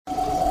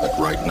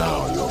right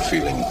now you're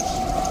feeling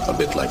a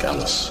bit like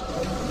Alice.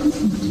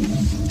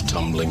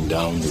 Tumbling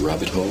down the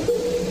rabbit hole?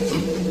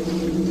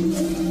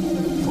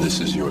 This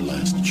is your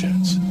last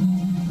chance.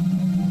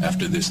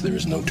 After this, there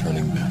is no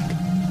turning back.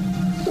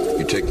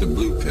 You take the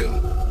blue pill.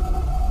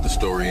 The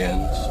story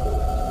ends.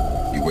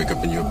 You wake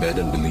up in your bed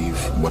and believe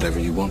whatever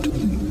you want to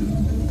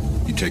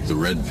believe. You take the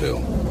red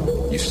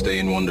pill. You stay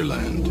in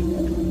Wonderland.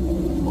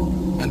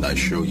 And I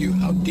show you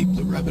how deep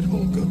the rabbit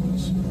hole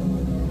goes.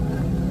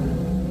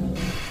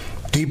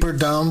 Deeper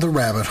Down the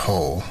Rabbit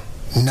Hole.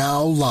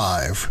 Now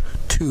live.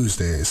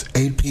 Tuesdays,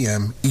 8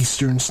 p.m.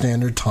 Eastern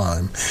Standard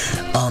Time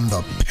on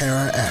the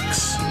Para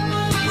X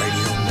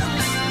Radio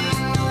Network.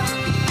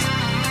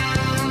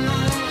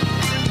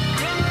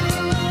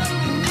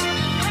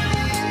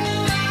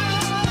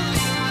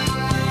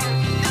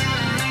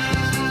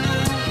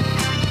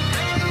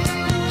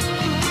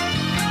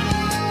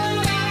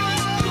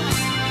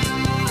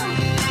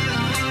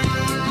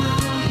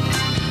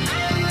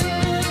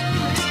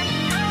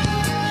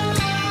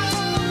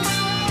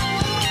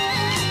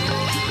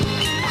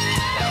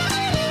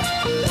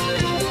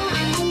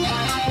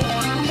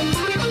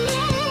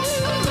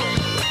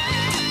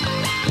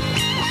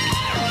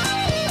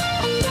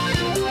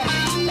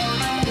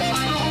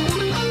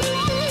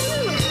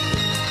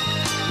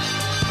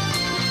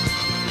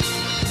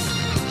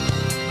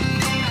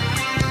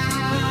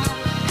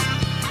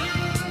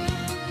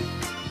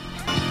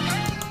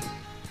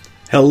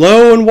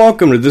 Hello and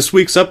welcome to this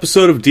week's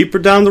episode of Deeper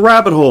Down the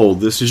Rabbit Hole.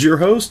 This is your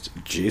host,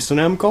 Jason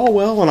M.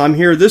 Caldwell, and I'm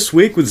here this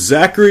week with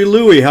Zachary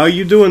Louie. How are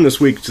you doing this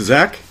week,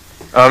 Zach?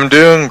 I'm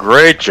doing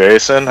great,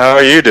 Jason. How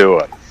are you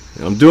doing?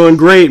 I'm doing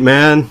great,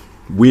 man.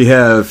 We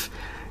have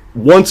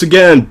once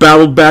again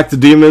battled back the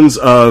demons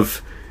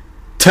of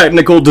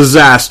technical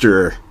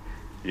disaster.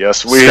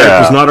 Yes, we Skype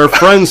have. was not our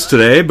friends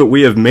today, but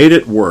we have made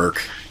it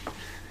work.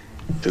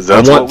 Because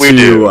that's what we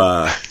do.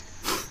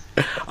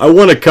 I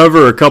want to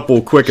cover a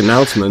couple quick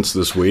announcements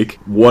this week.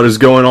 What is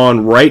going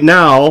on right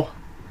now?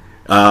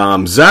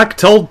 Zach,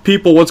 tell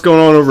people what's going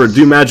on over at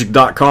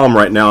DoMagic.com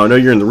right now. I know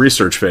you're in the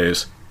research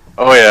phase.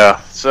 Oh,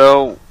 yeah.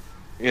 So,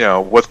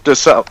 with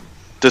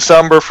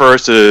December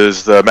 1st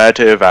is the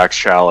Meditative Acts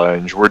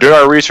Challenge. We're doing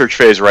our research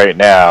phase right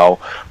now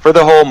for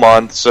the whole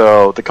month.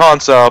 So, the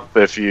concept,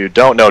 if you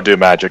don't know Do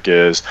Magic,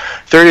 is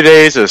 30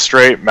 days of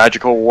straight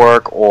magical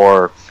work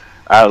or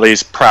at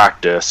least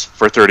practice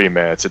for 30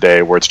 minutes a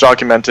day, where it's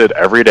documented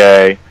every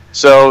day,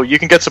 so you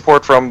can get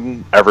support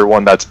from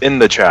everyone that's in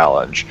the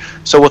challenge.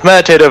 So with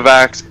Meditative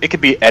Acts, it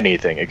could be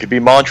anything. It could be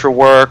mantra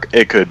work,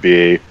 it could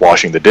be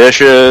washing the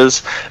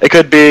dishes, it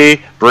could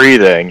be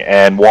breathing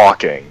and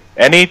walking.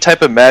 Any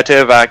type of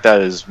meditative act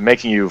that is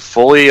making you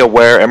fully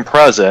aware and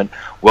present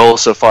will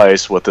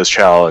suffice with this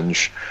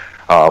challenge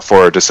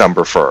for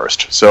December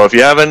 1st. So if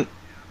you haven't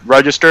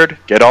registered,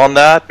 get on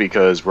that,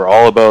 because we're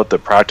all about the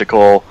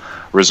practical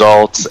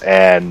results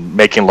and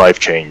making life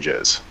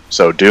changes.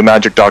 So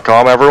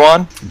DoMagic.com,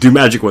 everyone.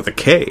 DoMagic with a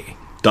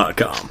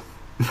K.com.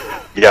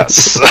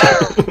 Yes.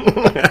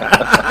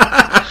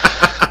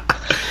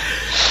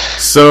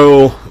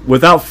 So,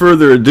 without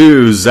further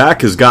ado,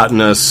 Zach has gotten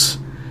us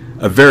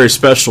a very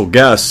special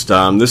guest.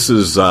 This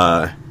is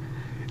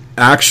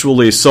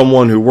actually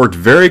someone who worked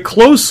very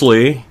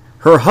closely.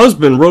 Her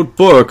husband wrote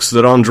books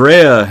that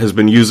Andrea has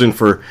been using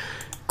for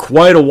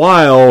quite a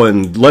while,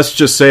 and let's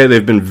just say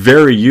they've been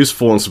very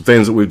useful in some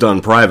things that we've done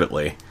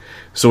privately.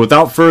 So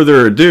without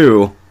further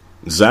ado,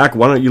 Zach,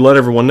 why don't you let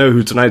everyone know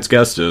who tonight's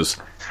guest is?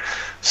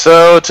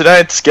 So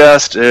tonight's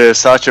guest is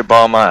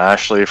Satyabhama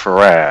Ashley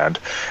Farrand,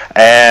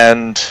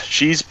 and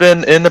she's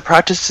been in the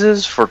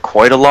practices for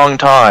quite a long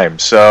time.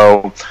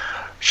 So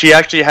she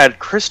actually had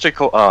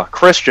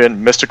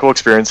Christian mystical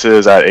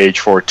experiences at age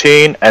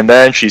 14, and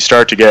then she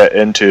started to get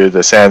into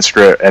the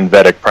Sanskrit and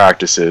Vedic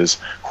practices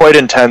quite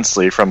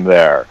intensely from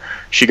there.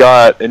 She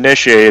got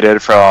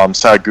initiated from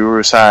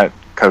Sadhguru Sant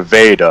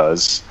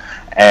Kavedas,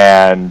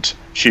 and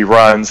she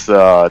runs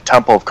the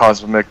Temple of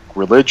Cosmic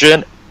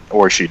Religion,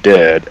 or she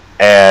did,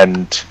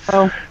 and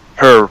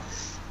her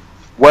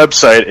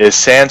website is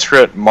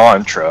Sanskrit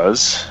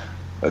Mantras.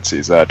 Let's see,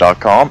 is that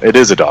 .com? It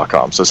is a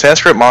 .com. So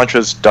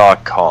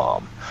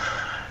sanskritmantras.com.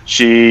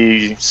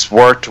 She's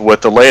worked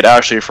with the late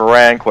Ashley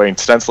Farrand quite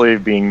extensively,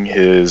 being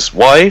his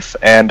wife,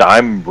 and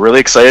I'm really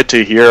excited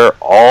to hear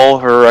all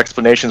her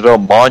explanations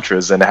about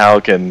mantras and how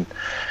it can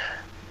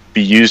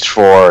be used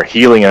for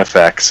healing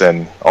effects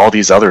and all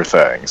these other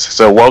things.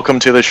 So welcome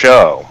to the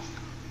show.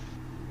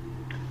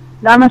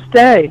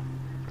 Namaste.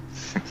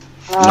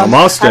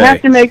 Namaste. I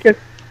have to make a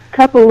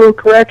couple little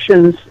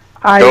corrections.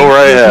 I Go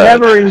right was ahead.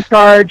 never in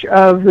charge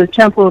of the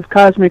Temple of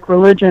Cosmic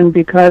Religion,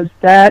 because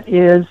that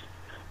is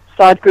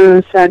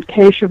Sadhguru Sant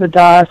Keshava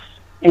Das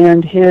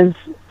and his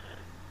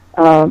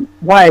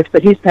wife,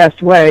 but he's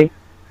passed away,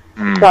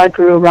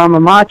 Sadhguru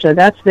Ramamacha.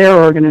 That's their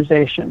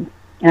organization.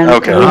 And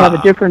Okay. we have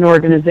a different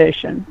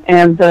organization.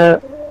 And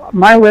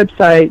my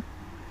website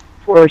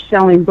for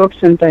selling books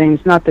and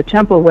things, not the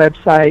temple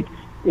website,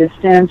 is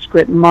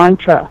Sanskrit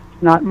Mantra,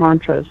 not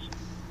mantras.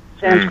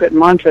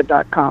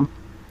 SanskritMantra.com.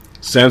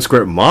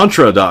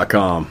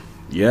 SanskritMantra.com.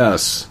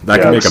 Yes,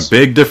 that can make a Yes.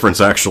 big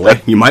difference, actually.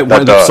 That- You might that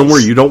wind up does. somewhere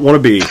you don't want to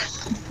be.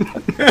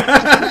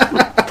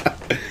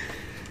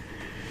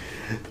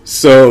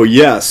 So,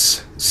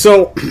 yes.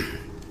 So,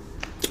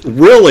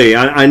 really,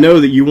 I know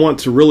that you want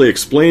to really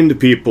explain to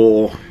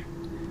people,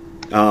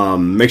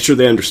 make sure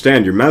they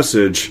understand your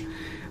message.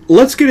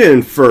 Let's get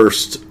in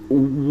first.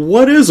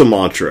 What is a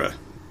mantra?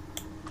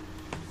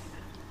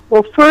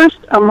 Well, first,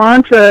 a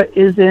mantra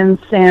is in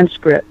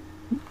Sanskrit.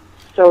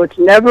 So it's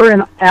never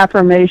an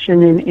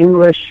affirmation in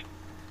English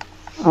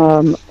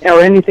or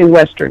anything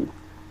Western.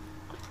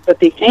 But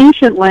the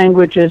ancient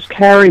languages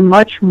carry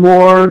much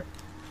more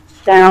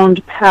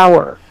sound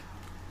power.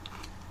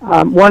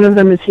 One of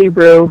them is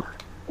Hebrew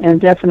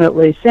and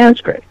definitely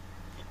Sanskrit.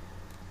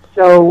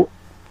 So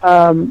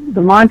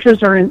the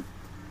mantras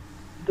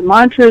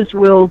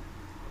will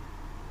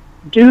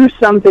do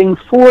something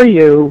for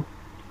you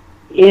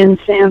in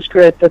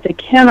Sanskrit that they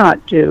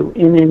cannot do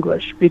in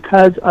English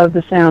because of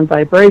the sound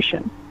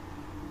vibration.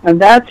 And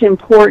that's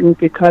important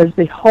because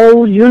the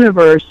whole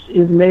universe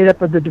is made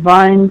up of the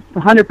divine,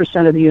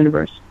 100% of the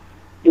universe,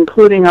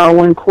 including our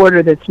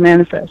 1/4 that's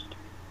manifest,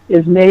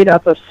 is made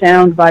up of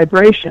sound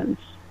vibrations.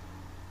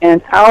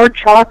 And our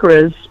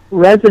chakras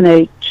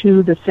resonate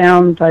to the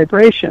sound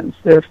vibrations.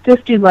 There are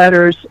 50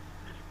 letters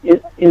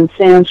in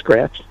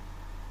Sanskrit,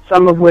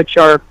 some of which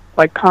are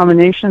like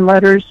combination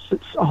letters,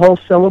 it's a whole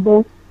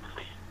syllable.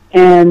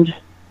 And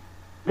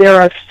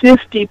there are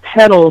 50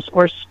 petals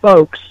or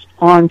spokes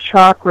on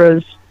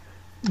chakras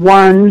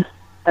 1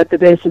 at the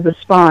base of the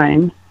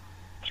spine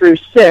through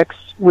 6,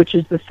 which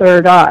is the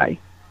third eye.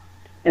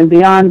 And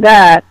beyond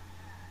that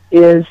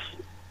is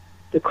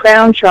the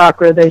crown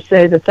chakra, they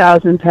say the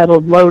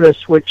 1,000-petaled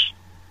lotus, which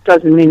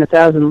doesn't mean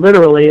 1,000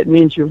 literally, it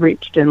means you've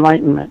reached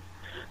enlightenment.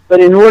 But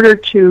in order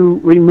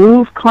to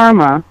remove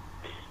karma,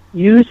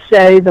 you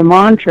say the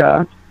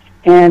mantra,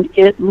 and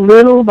it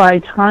little by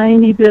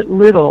tiny bit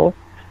little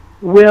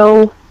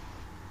will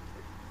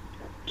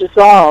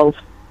dissolve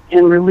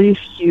and release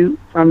you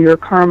from your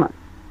karma.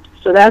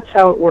 So that's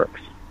how it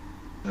works.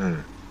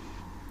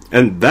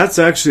 And that's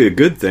actually a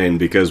good thing,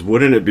 because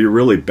wouldn't it be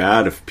really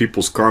bad if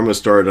people's karma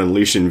started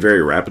unleashing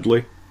very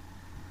rapidly?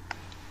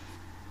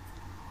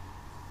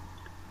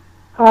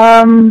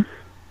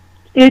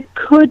 It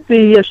could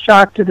be a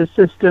shock to the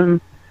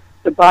system,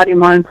 the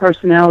body-mind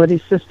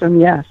personality system,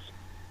 yes.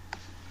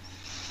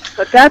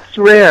 But that's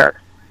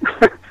rare.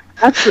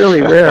 That's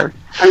really rare.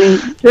 I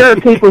mean, there are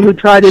people who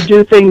try to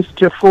do things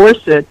to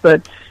force it,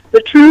 but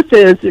the truth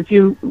is, if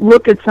you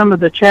look at some of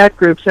the chat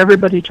groups,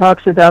 everybody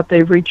talks about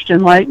they've reached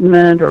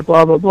enlightenment or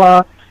blah, blah,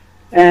 blah.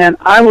 And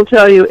I will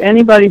tell you,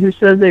 anybody who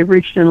says they've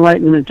reached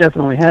enlightenment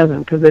definitely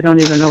hasn't, because they don't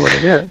even know what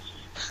it is.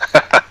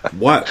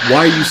 Why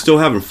are you still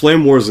having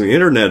flame wars on the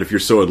internet if you're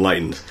so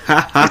enlightened?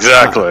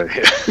 Exactly.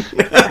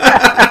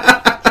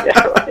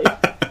 Yeah, right.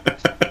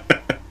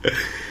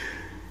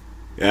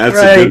 Yeah, that's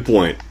Right. a good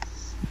point.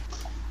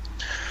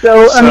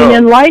 So, I mean, So-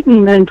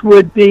 enlightenment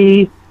would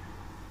be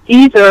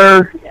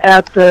either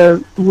at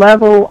the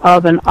level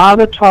of an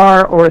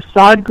avatar or a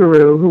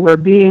sadguru, who are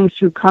beings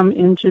who come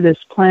into this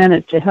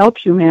planet to help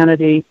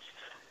humanity,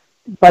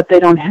 but they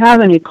don't have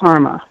any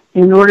karma.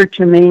 In order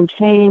to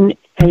maintain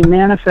a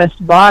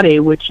manifest body,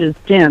 which is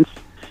dense,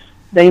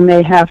 they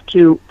may have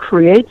to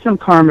create some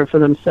karma for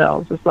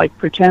themselves. It's like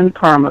pretend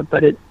karma,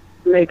 but it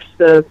makes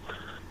the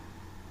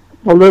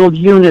little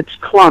units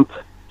clump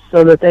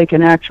so that they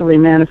can actually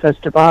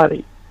manifest a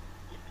body.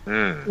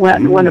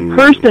 When a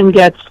person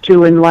gets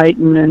to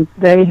enlightenment,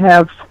 they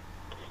have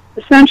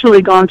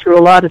essentially gone through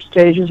a lot of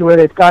stages where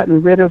they've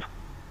gotten rid of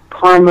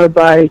karma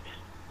by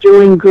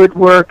doing good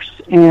works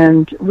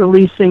and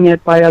releasing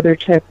it by other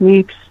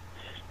techniques.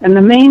 And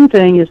the main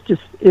thing is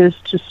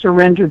to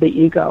surrender the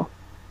ego,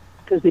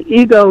 because the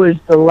ego is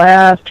the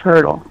last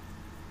hurdle.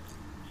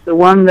 It's the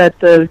one that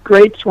the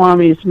great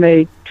swamis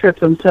may trip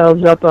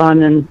themselves up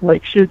on, and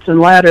like Chutes and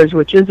Ladders,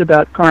 which is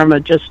about karma,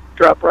 just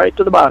drop right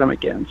to the bottom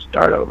again,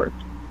 start over.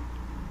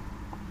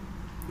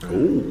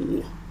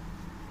 Ooh.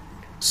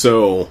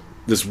 So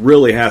this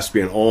really has to be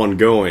an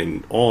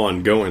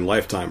ongoing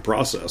lifetime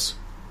process.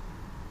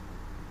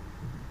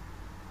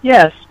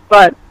 Yes,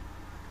 but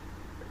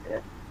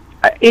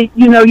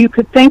you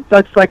could think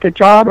that's like a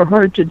job or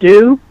hard to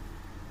do.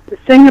 The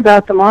thing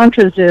about the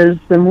mantras is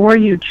the more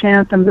you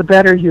chant them, the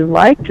better you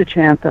like to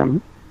chant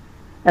them,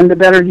 and the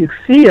better you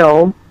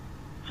feel,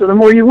 so the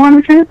more you want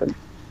to chant them.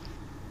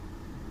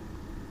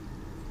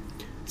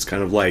 It's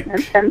kind of like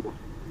And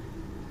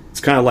it's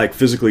kind of like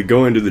physically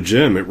going to the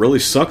gym. It really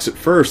sucks at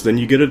first, then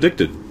you get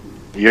addicted.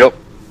 Yep.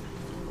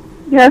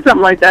 yeah,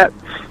 something like that.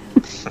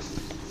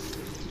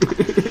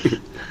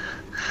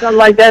 Something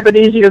like that, but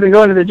easier than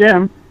going to the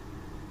gym.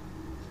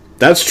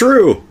 That's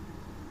true.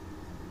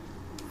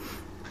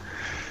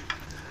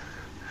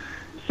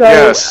 So,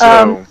 Yeah,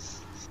 so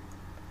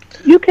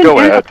you can Go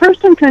a ahead.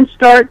 person can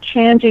start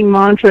chanting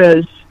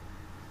mantras,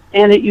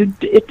 and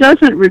it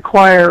doesn't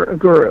require a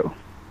guru.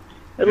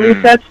 At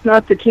least that's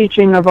not the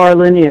teaching of our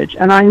lineage,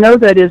 and I know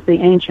that is the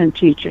ancient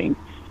teaching.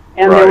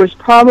 And there Right. was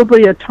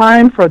probably a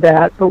time for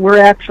that, but we're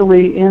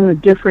actually in a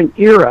different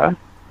era,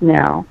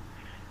 now.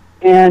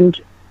 And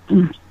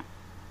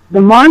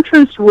the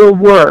mantras will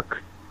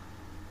work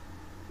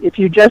if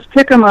you just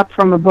pick them up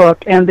from a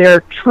book, and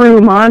they're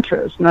true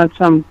mantras, not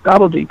some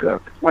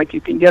gobbledygook like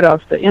you can get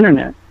off the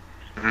internet.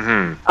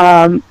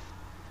 Mm-hmm.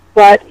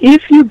 But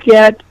if you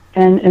get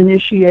an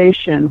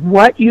initiation,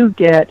 what you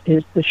get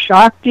is the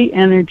Shakti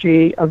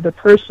energy of the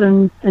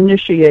person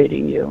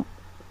initiating you.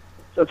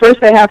 So first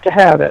they have to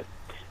have it,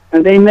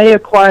 and they may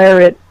acquire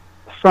it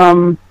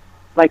from,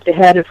 like they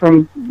had it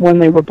from when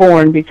they were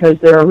born because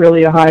they're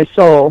really a high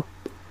soul,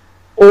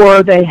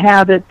 or they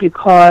have it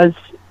because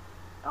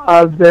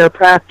of their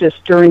practice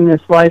during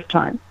this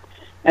lifetime.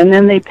 And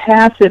then they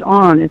pass it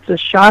on. It's a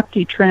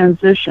Shakti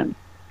transmission.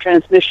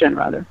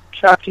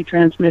 Shakti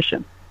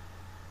transmission.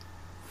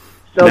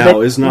 So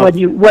now,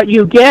 that what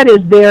you get is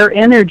their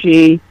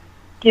energy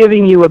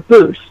giving you a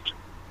boost.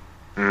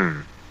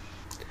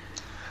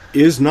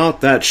 Is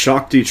not that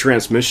Shakti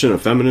transmission a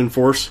feminine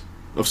force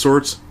of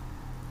sorts?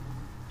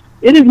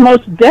 It is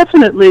most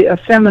definitely a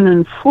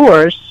feminine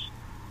force,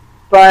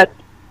 but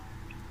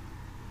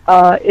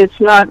it's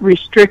not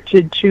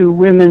restricted to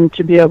women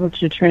to be able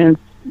to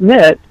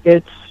transmit.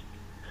 It's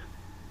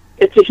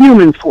a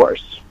human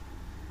force.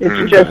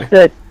 It's just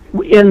that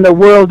in the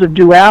world of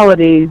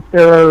duality,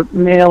 there are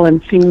male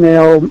and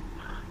female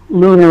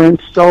lunar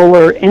and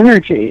solar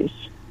energies,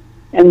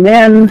 and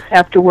men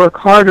have to work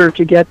harder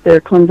to get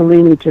their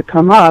kundalini to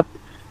come up,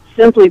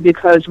 simply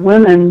because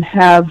women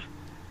have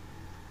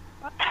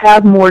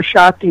more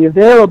Shakti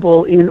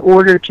available in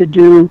order to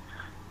do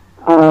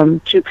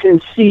to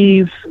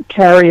conceive,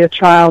 carry a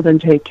child,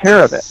 and take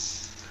care of it.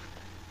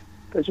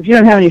 Because if you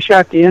don't have any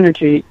Shakti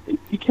energy,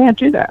 you can't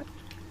do that.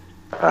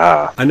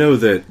 I know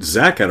that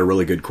Zach had a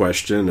really good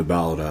question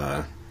about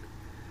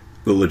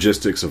the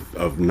logistics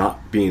of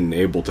not being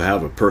able to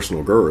have a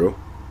personal guru.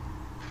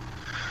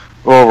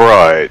 Well,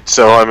 right.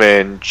 So, I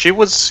mean, she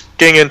was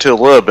getting into a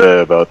little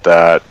bit about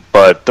that,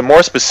 but the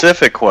more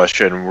specific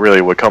question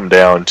really would come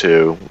down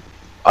to,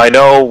 I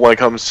know when it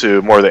comes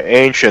to more of the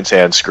ancient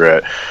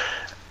Sanskrit,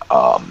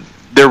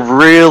 they're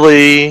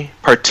really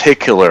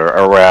particular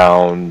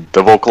around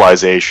the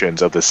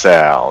vocalizations of the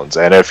sounds.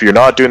 And if you're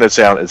not doing the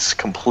sound, it's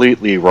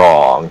completely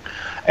wrong.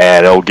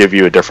 And it'll give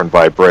you a different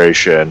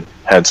vibration,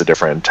 hence a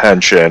different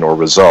intention or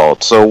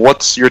result. So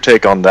what's your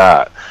take on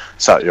that,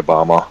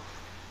 Satyabhama?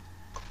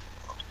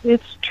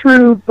 It's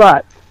true,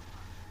 but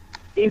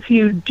if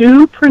you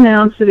do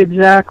pronounce it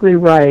exactly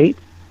right,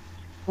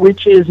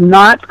 which is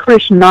not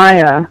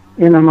Krishnaya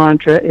in a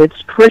mantra,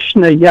 it's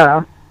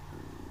Krishnaya,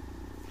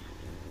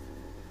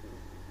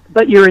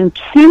 but your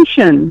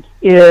intention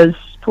is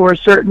for a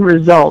certain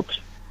result,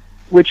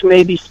 which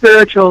may be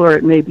spiritual, or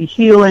it may be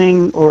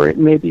healing, or it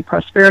may be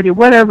prosperity,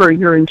 whatever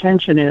your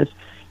intention is,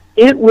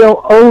 it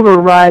will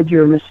override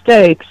your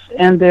mistakes.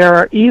 And there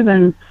are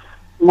even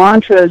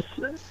mantras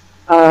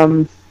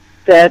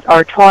that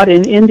are taught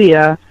in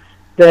India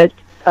that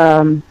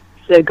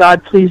say,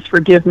 God, please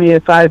forgive me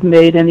if I've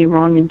made any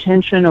wrong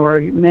intention or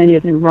made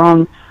it in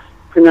wrong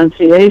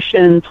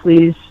pronunciation.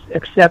 Please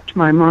accept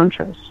my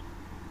mantras.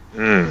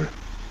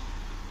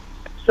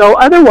 So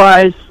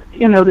otherwise,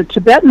 the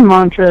Tibetan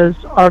mantras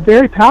are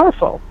very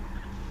powerful,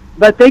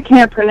 but they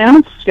can't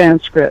pronounce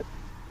Sanskrit.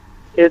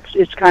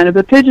 It's kind of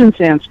a pidgin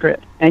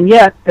Sanskrit, and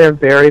yet they're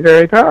very,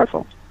 very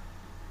powerful.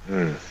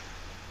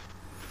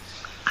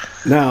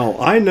 Now,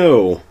 I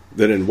know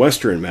that in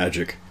Western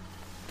magic,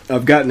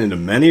 I've gotten into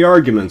many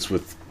arguments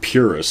with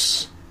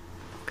purists.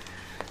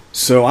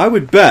 So I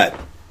would bet,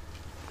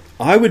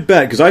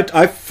 because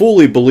I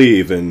fully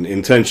believe in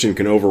intention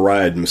can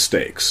override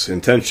mistakes.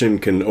 Intention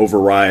can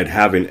override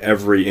having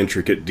every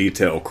intricate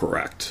detail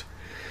correct.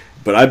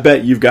 But I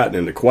bet you've gotten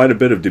into quite a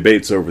bit of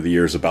debates over the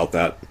years about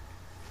that.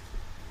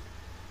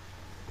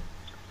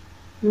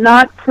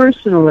 Not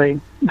personally.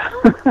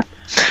 Okay.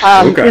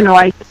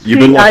 You've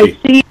been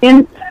lucky.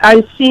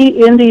 I see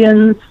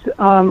Indians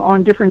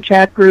on different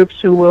chat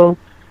groups who will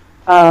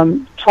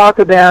talk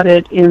about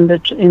it in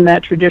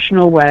that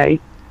traditional way.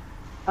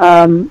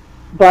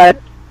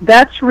 But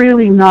that's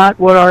really not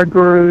what our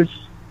gurus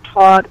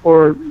taught,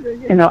 or,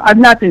 I've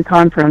not been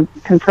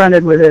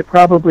confronted with it,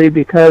 probably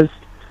because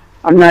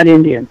I'm not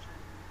Indian.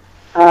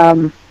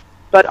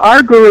 But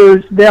our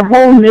gurus, their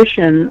whole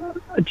mission,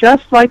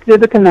 just like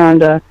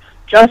Vivekananda,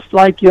 just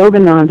like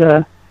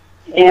Yogananda,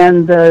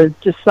 and the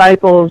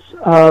disciples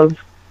of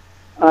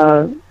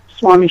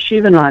Swami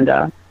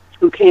Shivananda,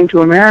 who came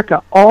to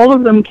America, all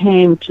of them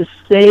came to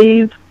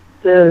save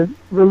the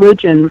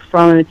religion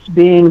from its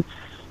being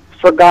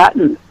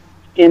forgotten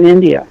in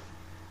India.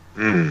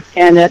 And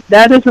that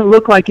doesn't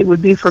look like it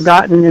would be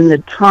forgotten in the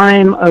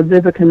time of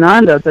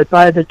Vivekananda, but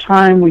by the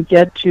time we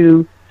get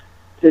to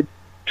the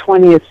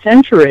 20th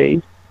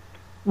century,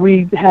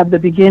 we have the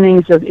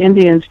beginnings of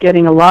Indians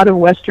getting a lot of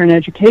Western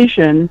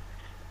education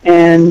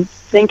and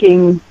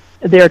thinking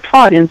they're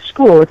taught in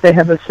school, if they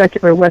have a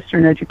secular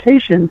Western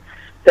education,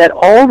 that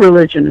all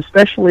religion,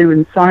 especially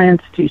in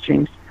science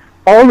teachings,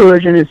 all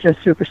religion is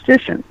just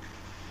superstition.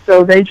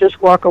 So they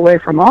just walk away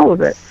from all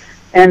of it.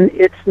 And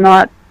it's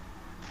not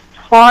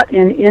taught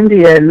in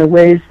India in the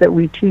ways that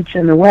we teach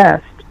in the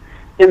West,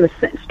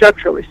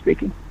 structurally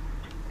speaking,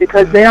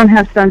 because they don't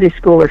have Sunday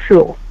school or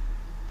shul.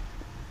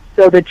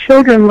 So the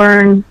children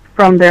learn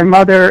from their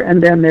mother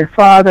and then their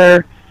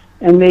father,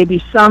 and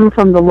maybe some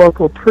from the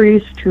local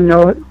priest who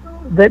know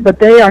it, but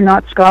they are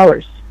not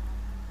scholars.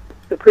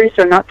 The priests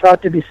are not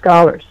taught to be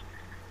scholars.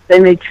 They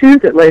may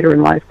choose it later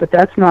in life, but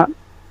that's not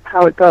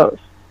how it goes.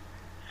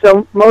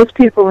 So most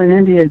people in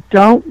India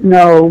don't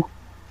know.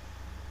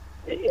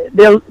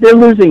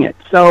 They're losing it.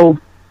 So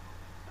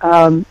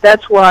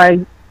that's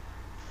why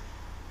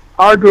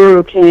our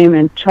guru came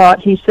and taught.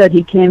 He said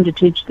he came to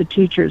teach the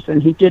teachers,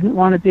 and he didn't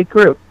want a big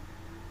group.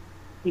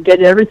 He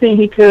did everything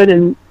he could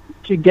and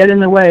to get in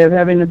the way of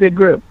having a big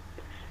group.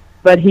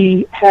 But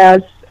he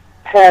has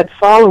had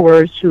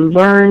followers who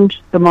learned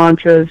the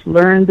mantras,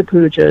 learned the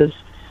pujas,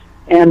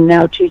 and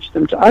now teach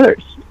them to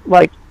others.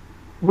 Like,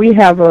 we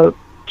have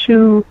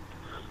two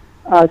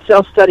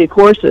self-study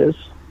courses.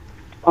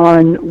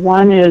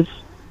 One is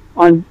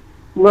on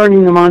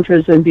learning the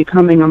mantras and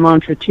becoming a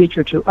mantra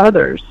teacher to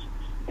others,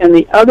 and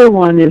the other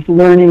one is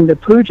learning the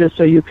puja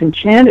so you can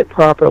chant it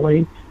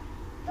properly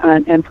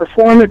and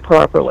perform it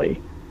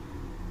properly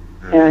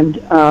and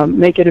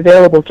make it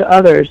available to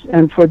others.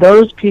 And for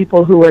those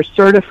people who are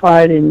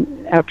certified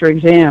after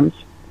exams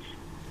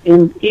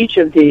in each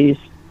of these,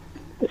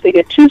 if they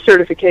get 2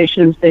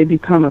 certifications, they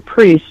become a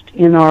priest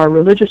in our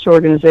religious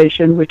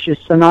organization, which is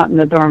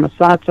Sanatana Dharma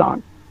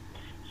Satsang.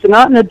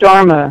 Sanatana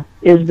Dharma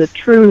is the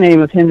true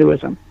name of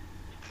Hinduism,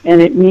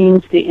 and it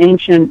means the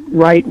ancient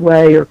right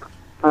way or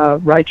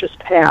righteous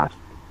path.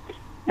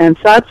 And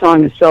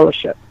satsang is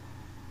fellowship.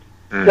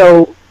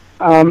 So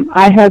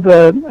I have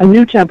a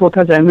new temple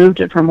because I moved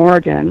it from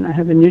Oregon. I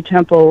have a new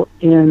temple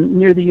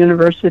near the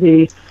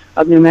University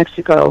of New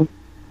Mexico,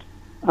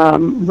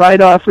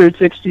 right off Route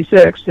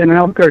 66 in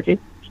Albuquerque.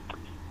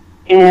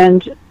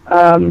 And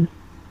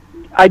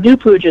I do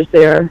pujas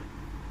there,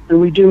 and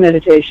we do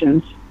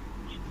meditations.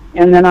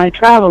 And then I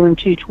travel and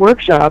teach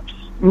workshops,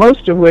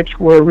 most of which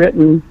were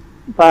written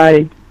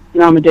by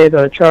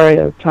Namadeva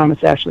Acharya of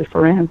Thomas Ashley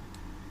Foran.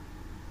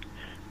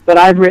 But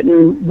I've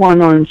written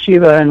one on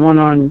Shiva and one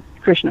on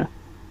Krishna.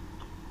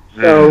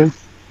 So,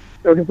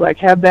 sort of like,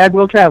 have bag,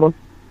 will travel.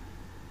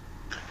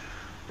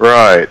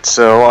 Right.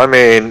 So, I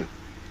mean,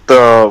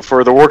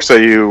 for the works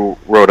that you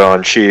wrote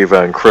on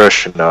Shiva and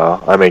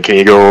Krishna, I mean, can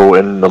you go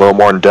in a little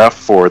more in depth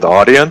for the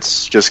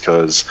audience? Just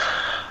because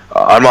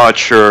I'm not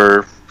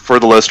sure, for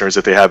the listeners,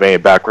 if they have any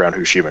background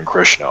who Shiva and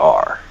Krishna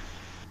are.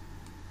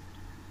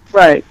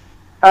 Right.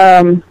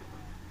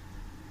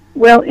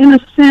 Well, in a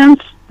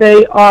sense,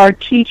 they are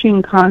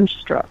teaching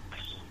constructs.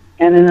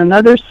 And in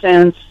another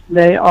sense,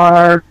 they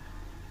are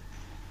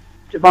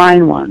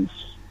divine ones.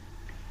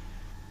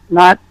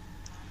 Not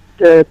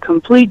the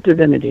complete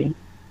divinity,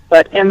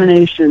 but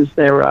emanations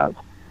thereof.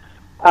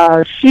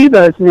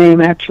 Shiva's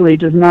name actually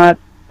does not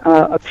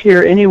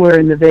appear anywhere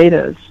in the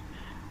Vedas,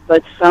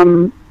 but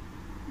some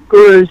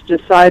gurus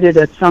decided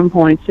at some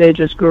point,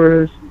 sages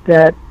gurus,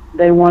 that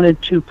they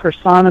wanted to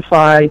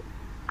personify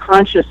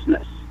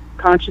consciousness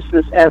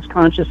as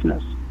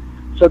consciousness.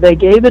 So they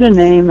gave it a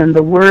name, and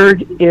the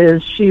word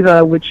is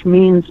Shiva, which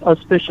means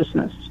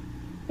auspiciousness.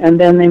 And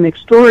then they make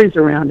stories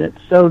around it,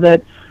 so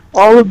that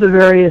all of the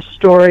various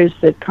stories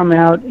that come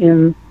out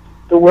in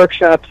the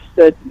workshops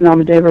that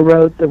Namadeva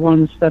wrote, the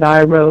ones that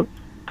I wrote,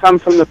 come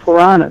from the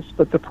Puranas.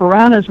 But the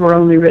Puranas were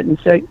only written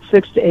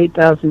 6,000 to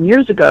 8,000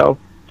 years ago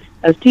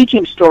as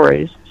teaching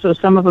stories, so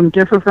some of them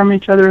differ from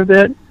each other a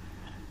bit.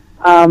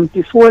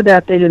 Before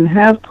that, they didn't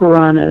have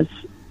Puranas.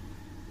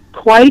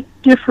 Quite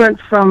different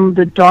from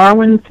the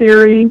Darwin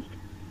theory,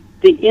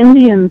 the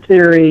Indian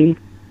theory,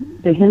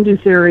 the Hindu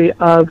theory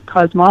of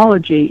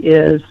cosmology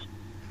is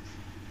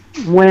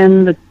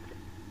when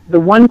the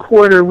one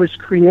quarter was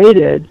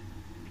created,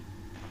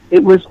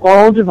 it was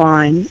all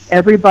divine.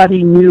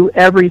 Everybody knew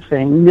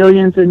everything,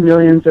 millions and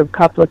millions of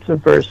couplets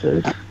of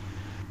verses.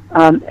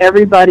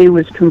 Everybody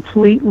was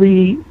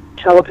completely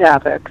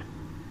telepathic.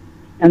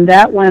 And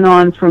that went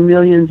on for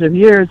millions of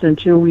years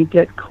until we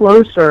get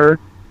closer.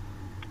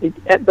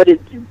 But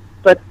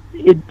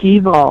it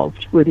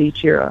devolved with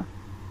each era.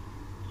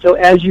 So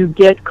as you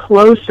get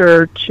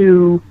closer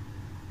to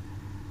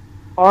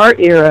our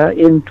era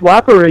in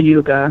Dwapara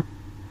Yuga,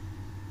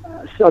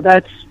 so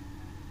that's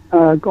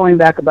going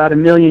back about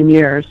 1 million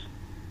years,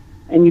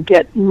 and you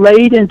get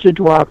late into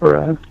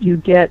Dwapara, you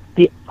get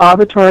the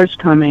avatars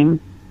coming,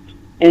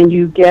 and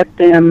you get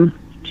them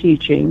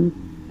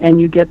teaching, and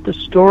you get the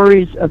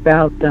stories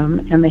about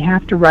them, and they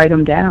have to write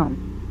them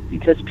down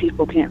because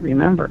people can't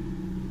remember.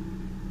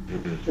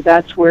 So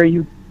that's where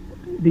you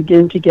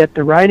begin to get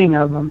the writing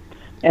of them.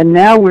 And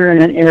now we're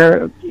in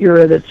an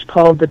era that's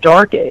called the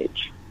Dark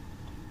Age,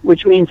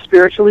 which means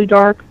spiritually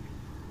dark.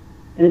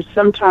 And it's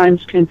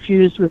sometimes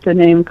confused with the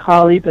name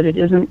Kali, but it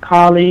isn't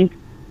Kali,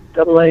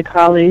 double-A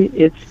Kali,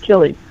 it's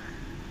Kili.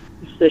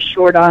 It's the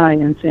short I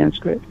in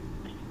Sanskrit.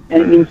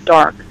 And it means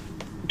dark.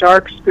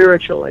 Dark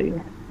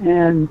spiritually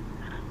and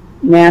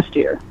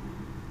nastier.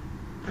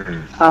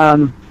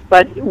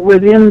 But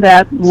within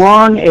that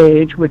long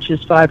age, which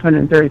is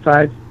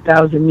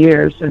 535,000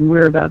 years, and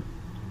we're about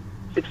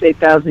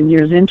 8,000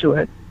 years into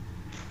it,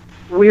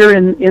 we're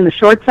in the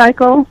short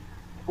cycle,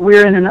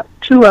 we're in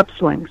two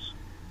upswings.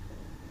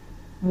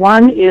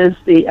 One is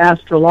the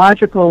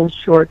astrological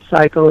short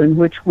cycle, in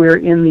which we're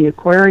in the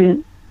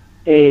Aquarian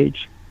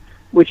age,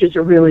 which is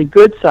a really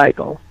good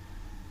cycle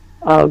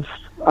of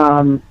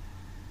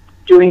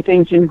doing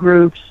things in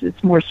groups.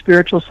 It's more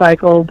spiritual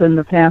cycle than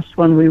the past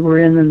one we were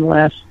in the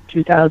last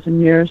 2,000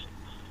 years.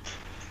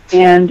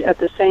 And at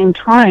the same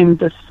time,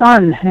 the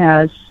sun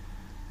has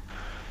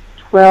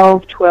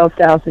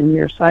 12,000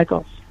 year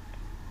cycles.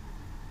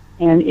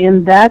 And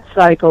in that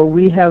cycle,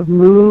 we have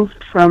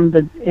moved from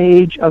the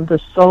age of the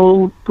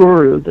soul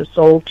guru, the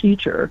soul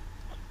teacher,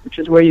 which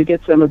is where you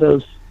get some of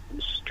those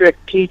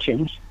strict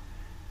teachings,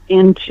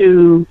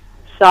 into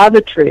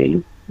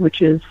Savitri,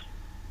 which is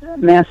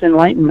mass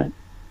enlightenment.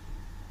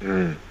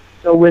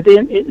 So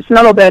it's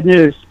not all bad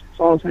news. That's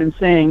all I'm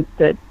saying,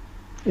 that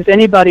if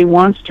anybody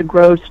wants to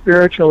grow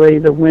spiritually,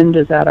 the wind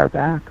is at our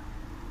back.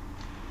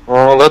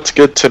 Well, that's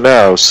good to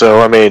know.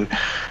 So, I mean,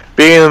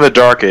 being in the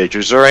Dark Age,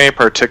 is there any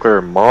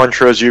particular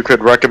mantras you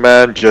could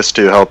recommend just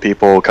to help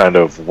people kind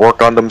of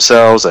work on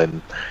themselves and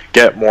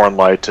get more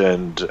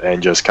enlightened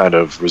and just kind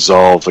of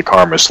resolve the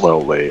karma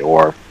slowly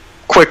or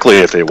quickly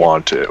if they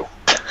want to?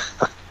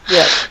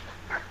 Yes.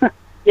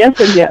 Yes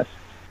and yes.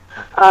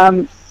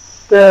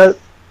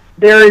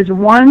 There is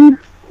one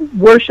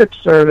worship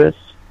service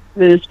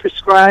that is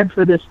prescribed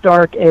for this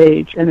dark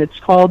age, and it's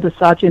called the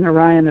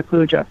Satyanarayana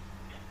Puja.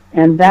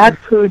 And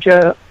that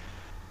puja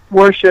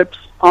worships,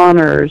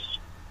 honors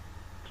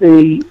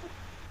the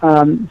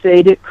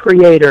Vedic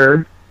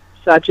creator,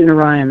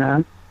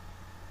 Satyanarayana,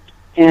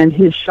 and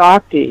his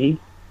Shakti,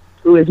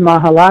 who is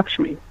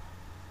Mahalakshmi.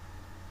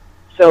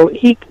 So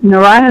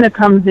Narayana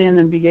comes in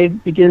and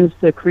begins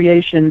the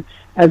creation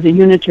as a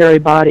unitary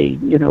body,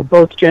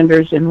 both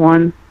genders in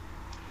one,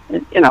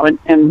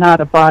 and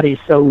not a body,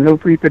 so no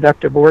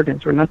reproductive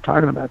organs. We're not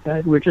talking about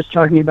that. We're just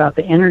talking about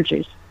the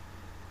energies.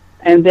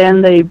 And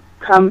then they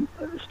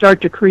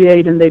start to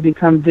create, and they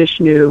become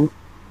Vishnu,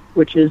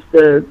 which is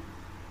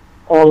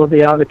all of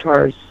the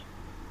avatars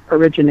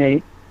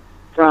originate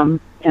from,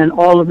 and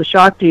all of the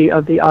Shakti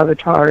of the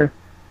avatar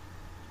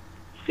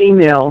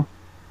female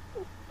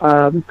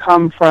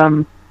come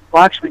from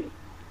Lakshmi.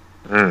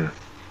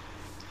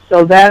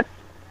 So that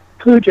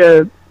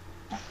puja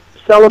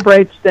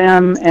celebrates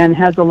them and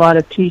has a lot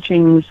of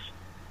teachings.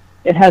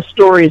 It has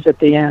stories at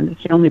the end.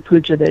 It's the only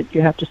puja that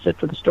you have to sit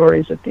for the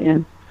stories at the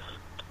end.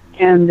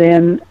 And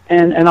then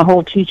and a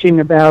whole teaching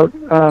about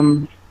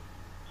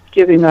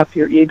giving up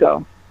your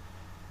ego.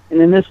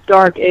 And in this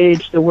dark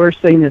age, the worst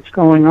thing that's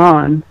going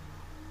on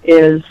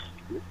is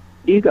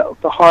ego,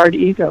 the hard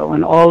ego,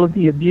 and all of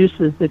the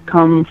abuses that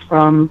come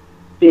from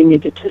being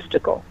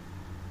egotistical.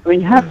 I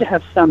mean, you have to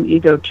have some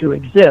ego to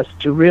exist,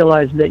 to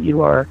realize that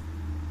you are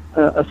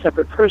a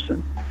separate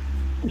person.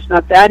 It's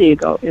not that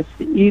ego. It's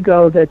the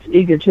ego that's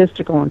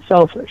egotistical and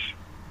selfish.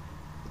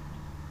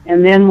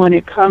 And then when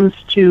it comes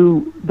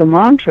to the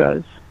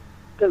mantras,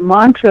 the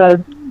mantra,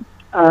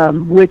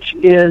 which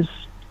is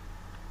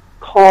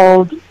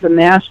called the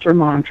master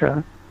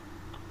mantra,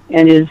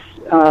 and is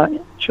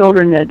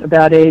children at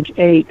about age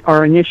 8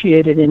 are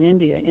initiated in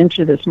India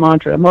into this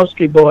mantra,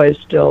 mostly boys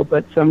still,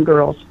 but some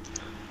girls.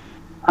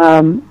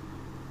 And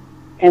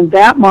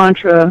that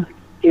mantra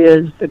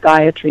is the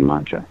Gayatri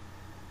mantra.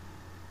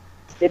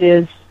 It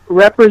is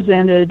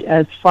represented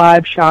as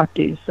 5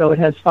 Shaktis, so it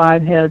has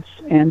 5 heads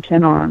and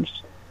 10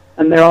 arms,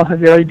 and they all have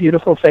very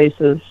beautiful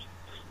faces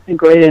and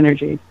great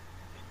energy.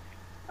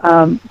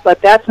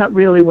 But that's not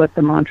really what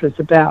the mantra is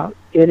about.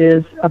 It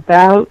is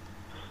about,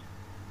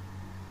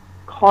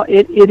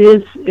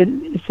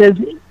 it says,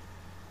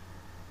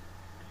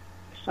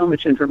 so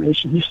much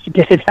information just to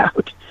get it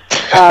out,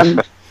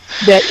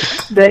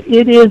 that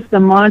it is the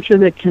mantra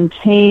that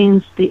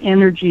contains the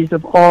energies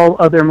of all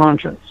other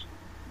mantras.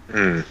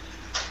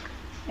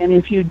 And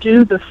if you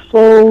do the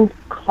full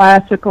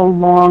classical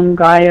long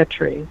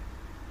Gayatri,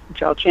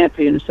 which I'll chant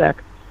for you in a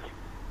sec,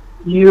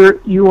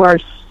 you are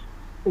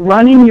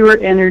running your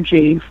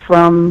energy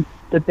from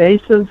the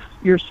base of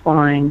your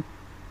spine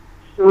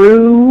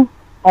through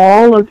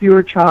all of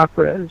your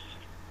chakras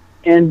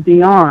and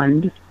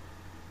beyond,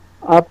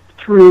 up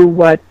through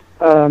what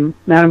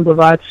Madame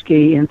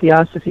Blavatsky in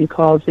Theosophy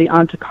calls the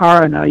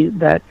Antakarana,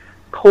 that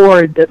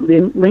cord that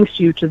links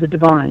you to the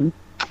divine,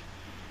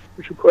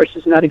 which of course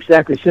is not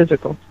exactly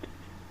physical,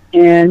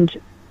 and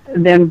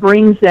then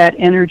brings that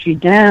energy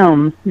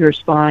down your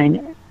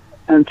spine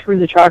and through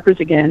the chakras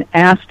again,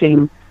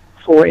 asking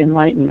for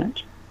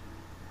enlightenment.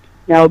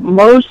 Now,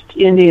 most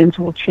Indians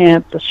will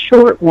chant the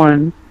short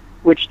one,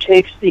 which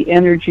takes the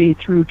energy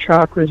through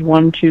chakras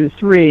 1, 2,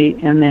 3,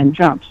 and then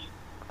jumps.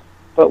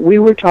 But we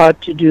were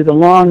taught to do the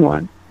long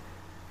one.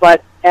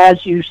 But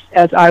as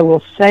I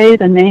will say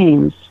the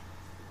names,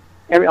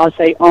 I'll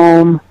say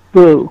Om,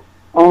 Bu.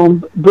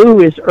 Om, Bu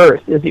is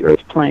earth, is the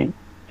earth plane.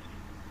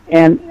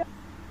 And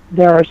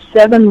there are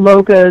 7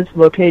 lokas,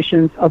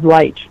 locations of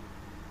light.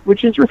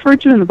 which is referred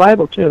to in the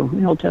Bible too,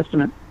 in the Old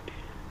Testament.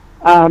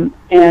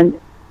 And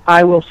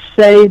I will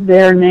say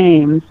their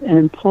names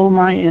and pull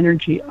my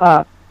energy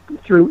up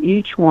through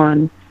each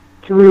one,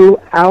 through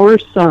our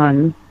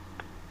sun,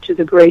 to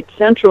the great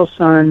central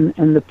sun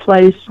and the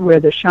place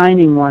where the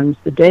shining ones,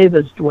 the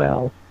devas,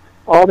 dwell,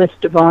 all this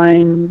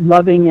divine,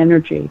 loving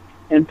energy,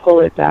 and pull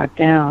it back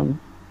down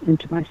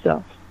into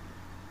myself.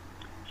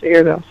 So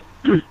here goes.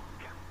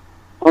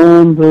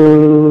 Om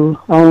Bhu,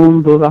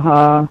 Om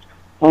Bhuvaha,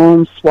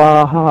 Om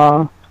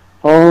Swaha,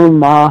 Om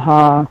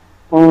Maha,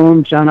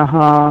 Om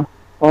Janaha,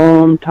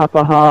 Om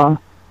Tapaha,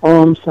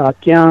 Om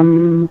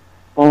Satyam,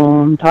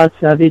 Om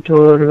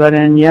Tatsavitur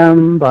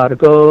Varenyam,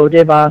 Bhargo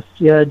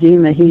Devasya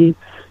Dhimahi,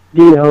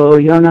 Dio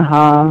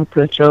Yonaha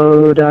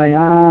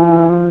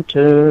Prachodayat.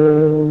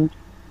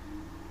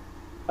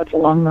 That's a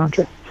long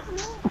mantra.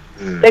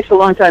 Takes a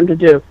long time to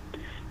do.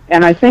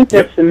 And I think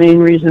that's the main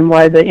reason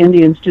why the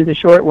Indians do the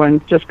short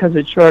one, just because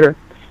it's shorter.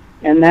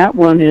 And that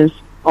one is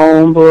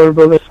Om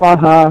Bhurrbhuva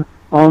Swaha,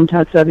 Om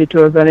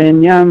Tatsavitur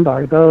Varenyam,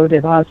 Bhargo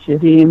Devasya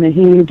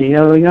Dhimahi,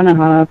 Dio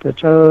Yonaha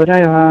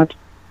Prachodayat.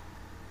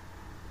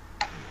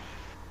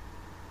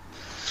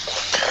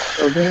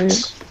 So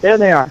there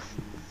they are.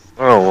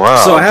 Oh,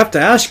 wow. So I have to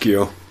ask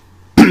you,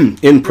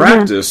 in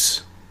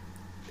practice,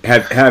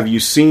 have you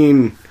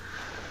seen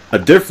a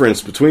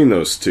difference between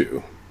those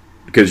two?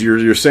 Because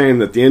you're saying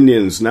that the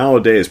Indians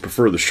nowadays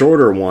prefer the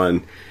shorter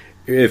one.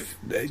 If,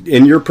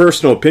 in your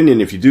personal opinion,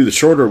 if you do the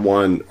shorter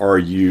one, are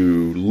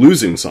you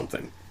losing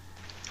something?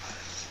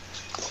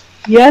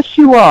 Yes,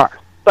 you are.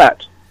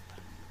 But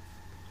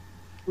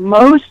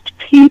most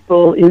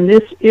people in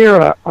this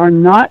era are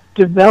not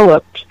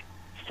developed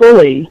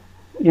fully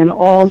in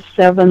all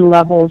 7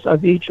 levels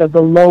of each of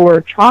the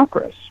lower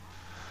chakras.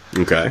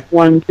 Okay.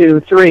 1, 2,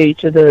 3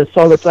 to the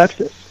solar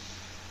plexus.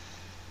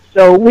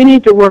 So we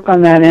need to work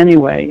on that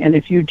anyway. And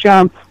if you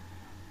jump,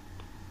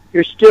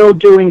 you're still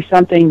doing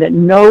something that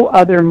no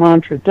other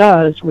mantra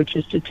does, which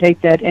is to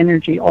take that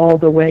energy all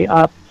the way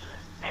up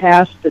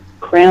past the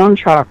crown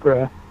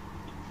chakra,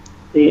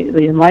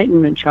 the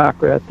enlightenment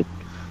chakra at the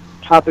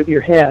top of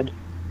your head,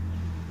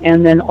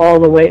 and then all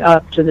the way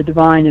up to the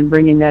divine and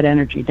bringing that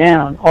energy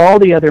down. All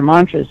the other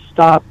mantras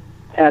stop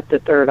at the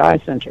third eye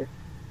center.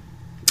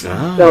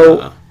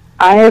 So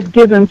I have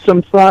given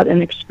some thought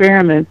and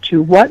experiment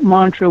to what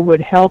mantra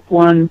would help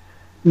one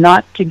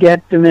not to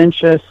get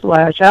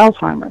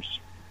dementia/Alzheimer's.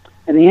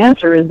 And the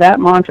answer is that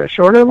mantra,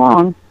 short or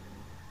long.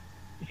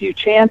 If you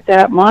chant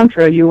that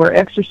mantra, you are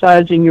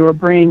exercising your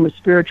brain with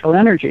spiritual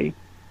energy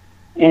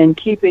and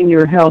keeping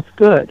your health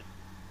good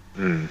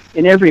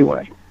in every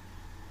way.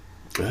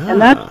 And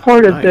that's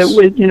part of nice.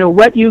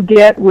 what you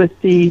get with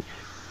the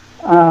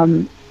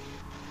a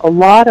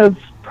lot of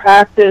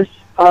practice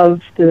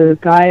of the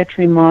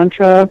Gayatri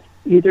mantra,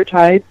 either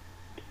type,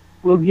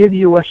 will give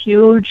you a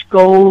huge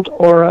gold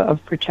aura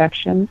of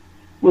protection,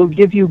 will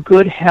give you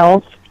good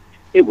health.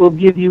 It will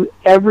give you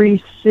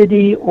every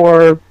siddhi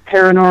or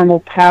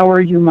paranormal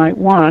power you might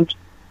want,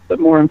 but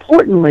more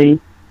importantly,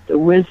 the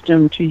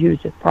wisdom to use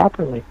it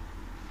properly.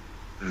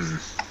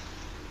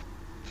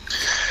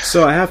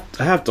 So I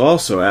have to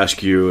also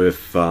ask you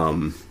if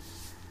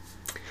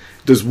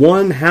does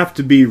one have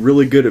to be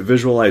really good at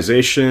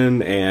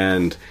visualization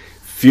and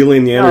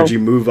feeling the energy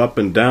move up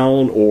and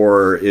down,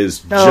 or is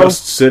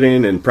just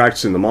sitting and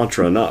practicing the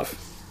mantra enough?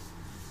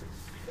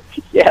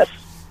 Yes.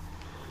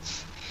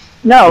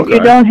 No, Okay. You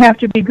don't have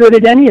to be good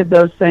at any of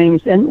those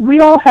things. And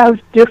we all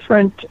have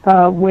different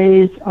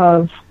ways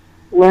of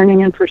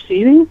learning and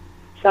perceiving.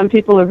 Some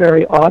people are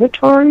very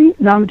auditory.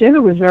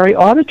 Namadeva was very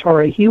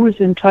auditory. He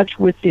was in touch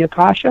with the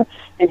Akasha,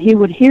 and he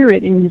would hear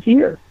it in his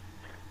ear.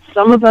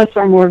 Some of us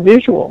are more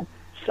visual.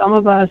 Some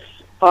of us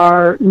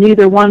are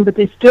neither one, but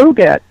they still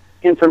get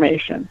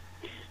information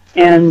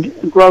and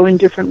grow in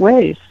different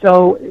ways.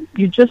 So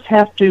you just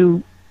have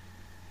to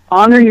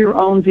honor your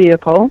own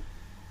vehicle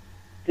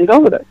and go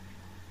with it.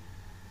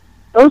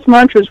 Those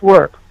mantras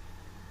work,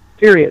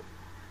 period.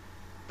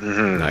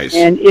 Nice.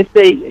 And if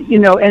they,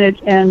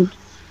 and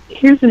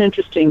here's an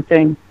interesting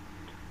thing.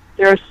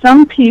 There are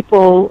some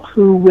people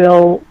who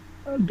will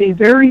be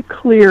very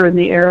clear in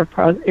the area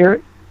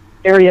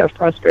of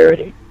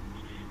prosperity.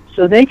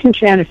 So they can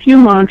chant a few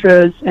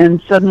mantras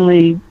and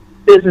suddenly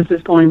business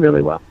is going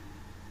really well.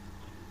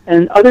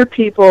 And other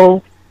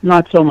people,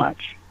 not so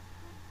much.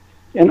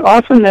 And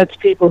often that's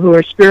people who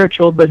are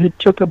spiritual but who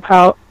took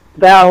a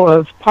vow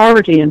of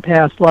poverty in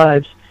past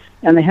lives,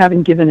 and they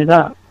haven't given it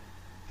up.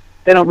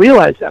 They don't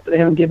realize that, but they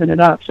haven't given it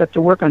up, so they have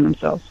to work on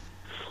themselves.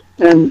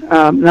 And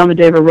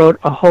Namadeva wrote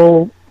a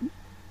whole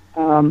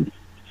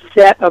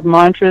set of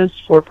mantras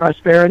for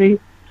prosperity,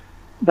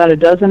 about a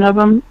dozen of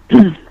them,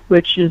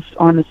 which is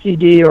on a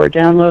CD or a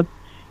download,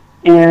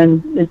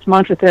 and it's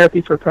mantra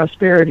therapy for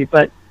prosperity,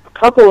 but a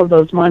couple of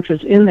those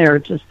mantras in there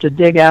just to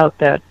dig out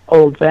that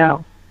old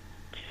vow.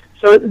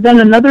 So then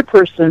another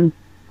person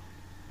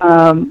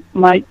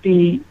might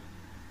be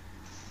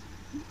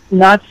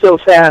not so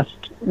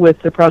fast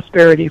with the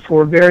prosperity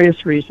for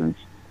various reasons,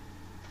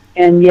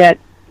 and yet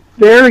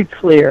very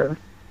clear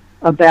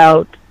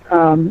about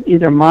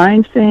either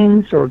mind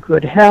things or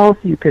good health.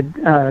 You could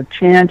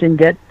chant and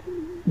get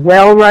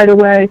well right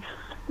away.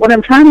 What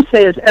I'm trying to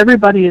say is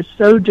everybody is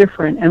so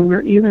different, and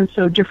we're even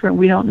so different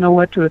we don't know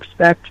what to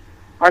expect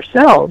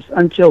ourselves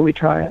until we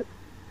try it.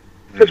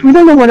 Because we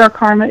don't know what our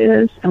karma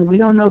is, and we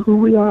don't know who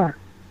we are.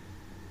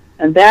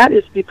 And that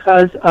is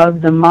because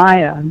of the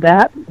Maya,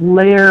 that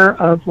layer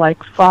of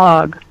like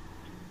fog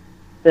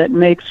that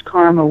makes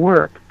karma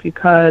work.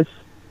 Because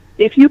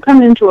if you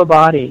come into a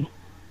body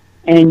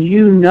and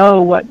you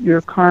know what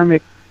your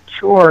karmic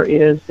chore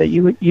is that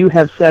you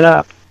have set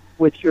up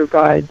with your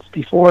guides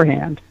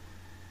beforehand,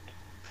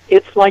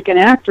 it's like an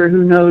actor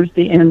who knows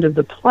the end of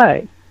the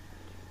play.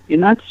 You're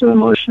not so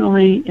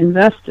emotionally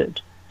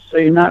invested, so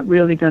you're not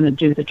really going to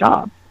do the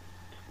job.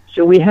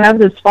 So we have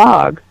this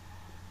fog,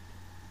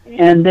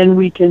 and then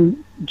we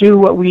can do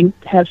what we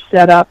have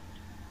set up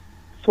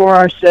for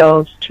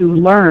ourselves to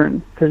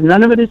learn, because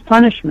none of it is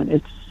punishment,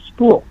 it's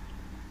school.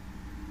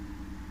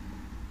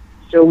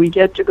 So we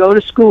get to go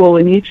to school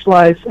in each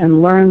life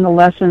and learn the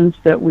lessons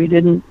that we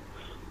didn't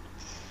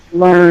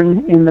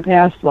learn in the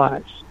past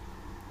lives.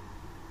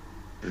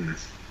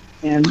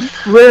 And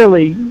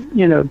rarely,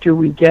 do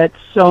we get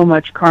so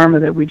much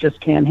karma that we just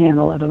can't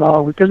handle it at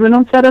all, because we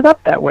don't set it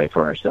up that way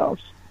for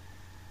ourselves.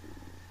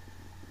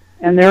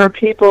 And there are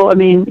people,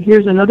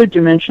 here's another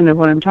dimension of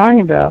what I'm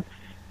talking about.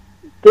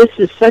 This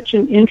is such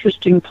an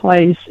interesting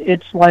place.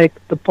 It's like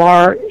the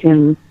bar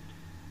in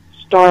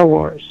Star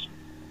Wars.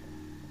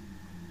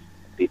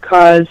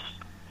 Because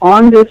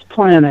on this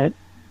planet,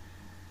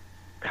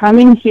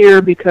 coming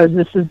here because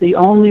this is the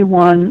only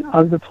one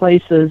of the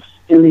places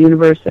in the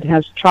universe that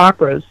has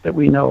chakras that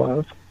we know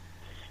of,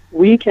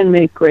 we can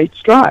make great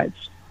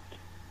strides.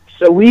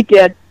 So we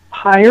get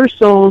higher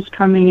souls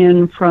coming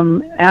in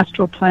from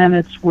astral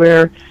planets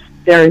where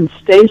they're in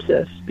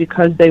stasis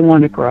because they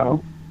want to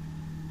grow.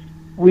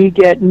 We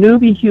get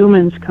newbie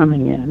humans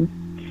coming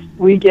in.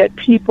 We get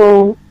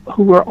people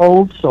who are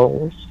old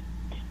souls.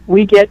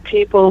 We get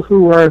people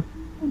who are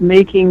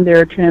making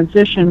their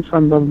transition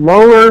from the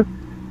lower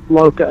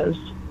lokas,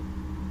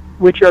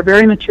 which are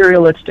very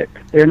materialistic.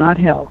 They're not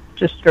hell,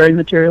 just very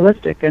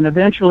materialistic. And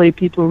eventually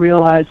people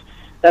realize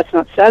that's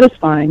not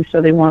satisfying,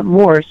 so they want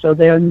more. So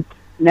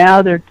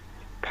now they're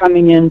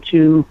coming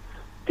into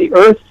the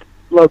earth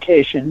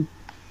location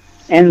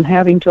and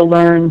having to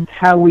learn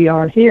how we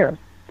are here.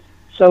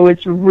 So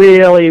it's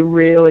really,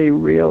 really,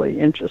 really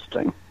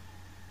interesting.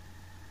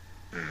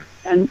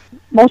 And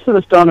most of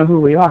us don't know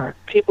who we are.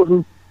 People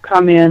who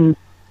come in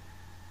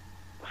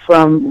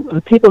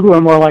from people who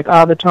are more like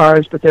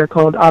avatars, but they're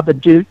called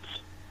avadutes,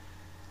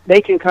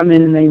 they can come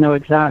in and they know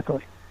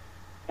exactly.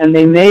 And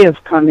they may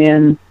have come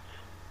in,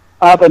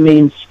 Ava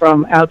means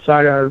from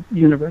outside our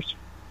universe.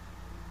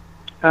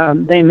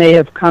 They may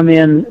have come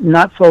in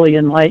not fully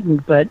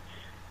enlightened, but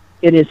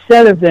it is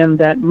said of them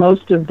that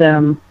most of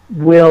them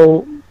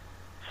will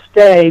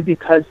stay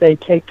because they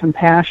take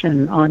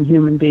compassion on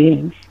human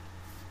beings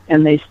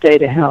and they stay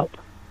to help.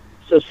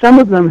 So some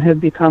of them have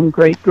become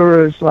great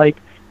gurus, like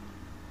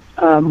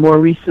more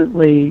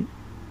recently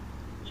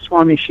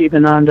Swami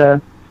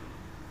Shivananda,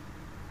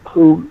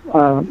 who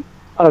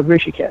of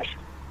Rishikesh.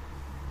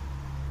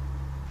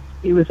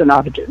 He was an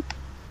avadut.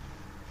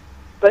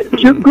 But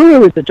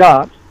guru is a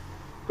job.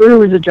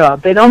 Guru is a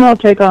job. They don't all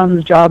take on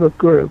the job of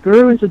guru.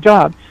 Guru is a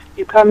job.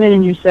 You come in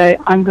and you say,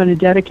 I'm going to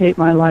dedicate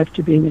my life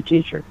to being a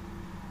teacher.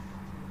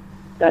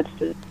 That's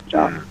the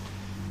job.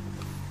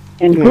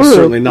 And well, guru,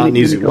 certainly not an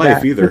easy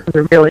life either.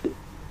 Really,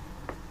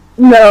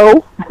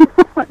 no,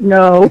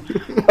 no.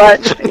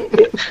 But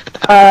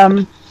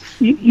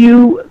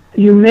you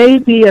may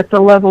be at the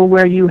level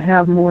where you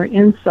have more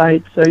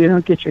insight, so you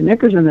don't get your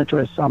knickers in the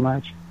twist so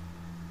much.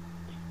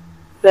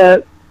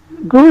 The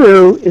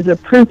guru is a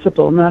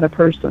principle, not a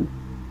person.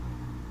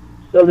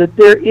 So that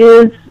there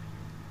is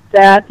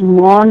that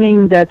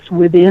longing that's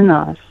within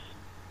us.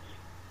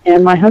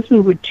 And my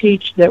husband would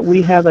teach that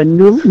we have a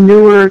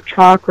newer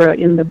chakra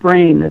in the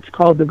brain that's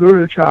called the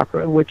Guru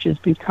chakra, which is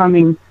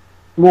becoming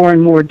more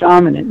and more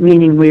dominant,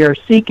 meaning we are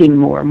seeking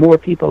more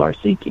people are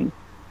seeking.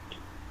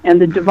 And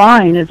the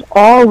divine is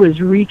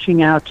always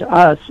reaching out to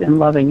us in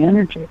loving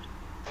energy.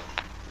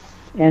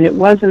 And it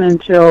wasn't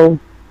until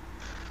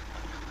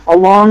a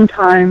long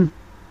time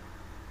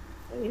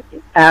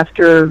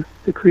after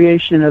the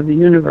creation of the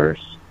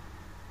universe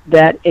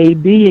that a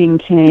being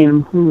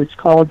came who is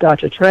called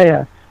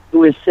Dattatreya,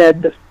 who is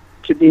said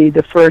to be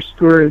the first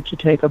guru to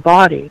take a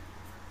body.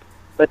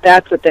 But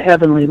that's at the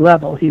heavenly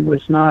level. He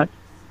was not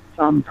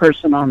some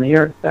person on the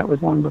earth. That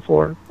was long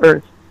before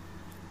Earth.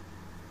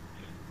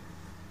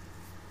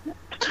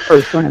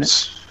 Earth planet.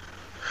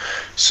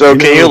 So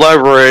can you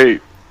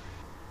elaborate?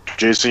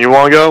 Jason, you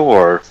want to go,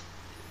 or?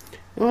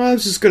 Well, I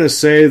was just going to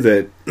say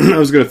that, I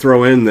was going to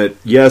throw in that,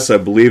 yes, I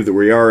believe that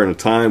we are in a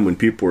time when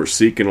people are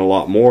seeking a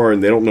lot more,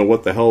 and they don't know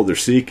what the hell they're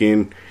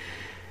seeking.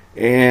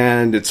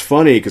 And it's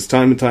funny, because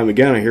time and time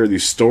again I hear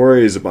these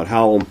stories about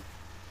how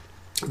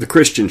the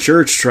Christian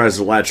church tries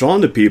to latch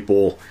on to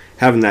people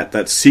having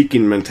that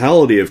seeking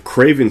mentality of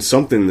craving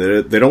something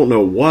that they don't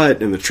know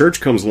what, and the church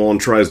comes along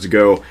and tries to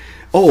go,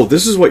 oh,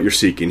 this is what you're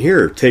seeking.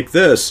 Here, take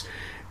this.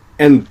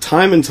 And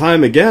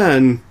time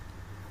again,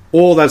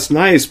 oh, that's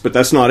nice, but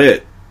that's not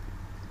it.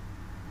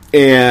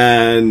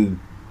 And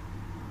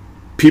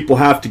people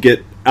have to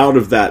get out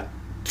of that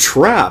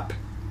trap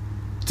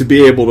to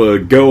be able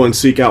to go and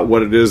seek out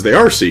what it is they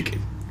are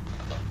seeking.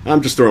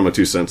 I'm just throwing my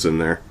 2 cents in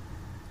there.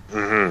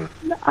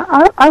 Mm-hmm.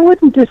 I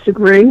wouldn't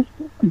disagree,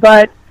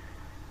 but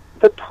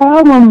the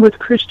problem with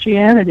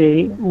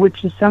Christianity,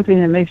 which is something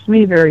that makes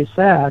me very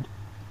sad,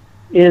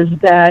 is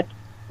that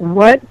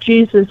what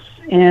Jesus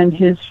and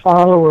his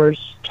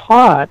followers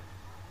taught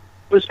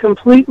was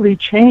completely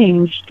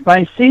changed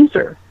by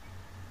Caesar.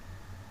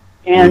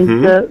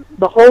 And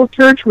the whole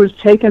church was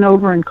taken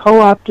over and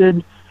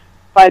co-opted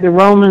by the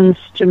Romans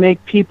to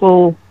make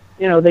people,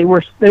 you know, they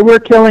were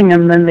killing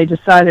them, then they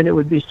decided it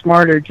would be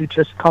smarter to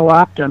just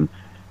co-opt them.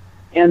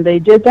 And they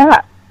did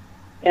that.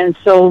 And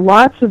so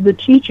lots of the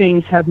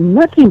teachings have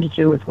nothing to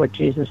do with what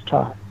Jesus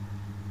taught.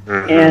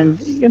 And,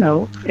 you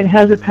know, it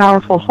has a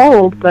powerful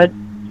hold, but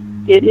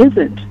it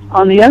isn't.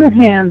 On the other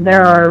hand,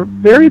 there are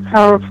very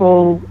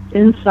powerful,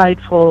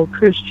 insightful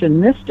Christian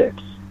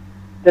mystics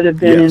that have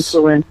been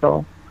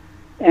influential.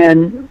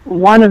 And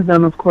one of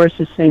them, of course,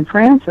 is St.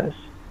 Francis.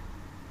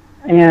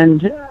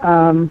 And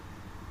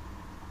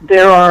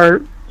there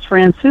are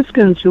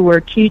Franciscans who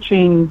are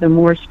teaching the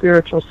more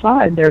spiritual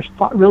side. They're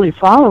really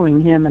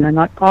following him and are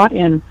not caught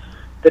in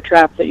the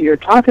trap that you're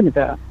talking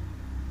about.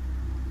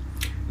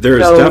 There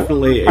is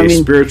definitely a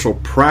spiritual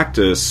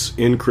practice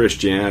in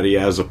Christianity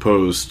as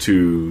opposed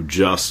to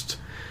just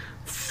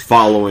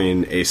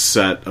following a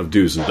set of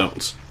do's and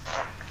don'ts.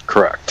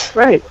 Correct.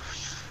 Right.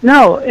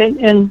 No,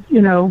 and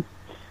you know,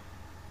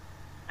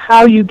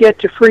 how you get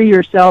to free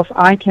yourself,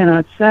 I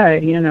cannot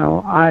say. You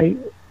know,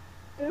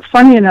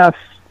 funny enough,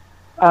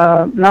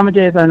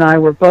 Namadeva and I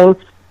were both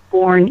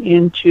born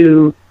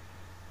into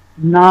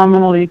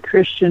nominally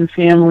Christian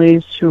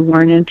families who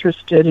weren't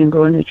interested in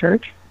going to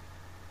church.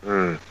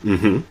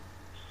 Mm-hmm.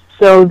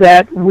 So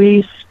that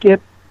we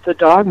skipped the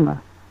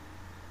dogma.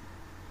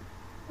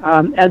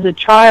 As a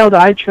child,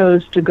 I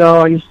chose to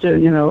go. I used to,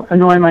 you know,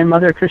 annoy my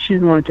mother because she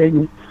didn't want to take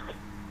me.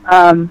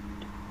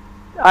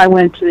 I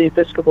went to the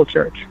Episcopal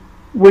Church,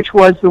 which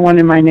was the one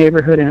in my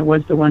neighborhood, and it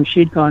was the one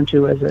she'd gone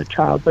to as a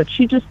child, but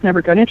she just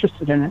never got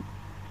interested in it.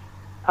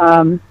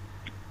 And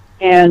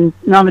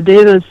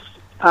Namadeva's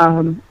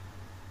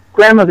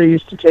grandmother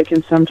used to take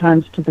him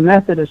sometimes to the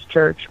Methodist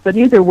Church, but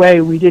either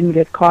way, we didn't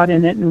get caught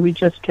in it, and we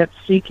just kept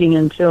seeking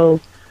until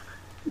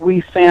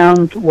we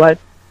found what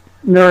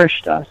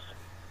nourished us.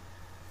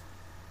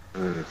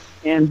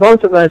 And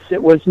both of us,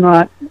 it was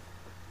not...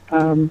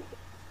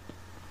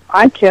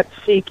 I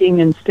kept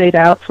seeking and stayed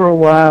out for a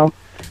while,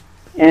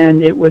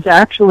 and it was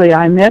actually,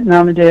 I met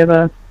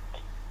Namadeva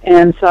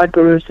and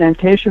Sadhguru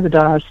Sankeshava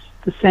Das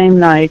the same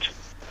night,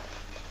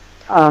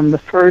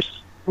 the first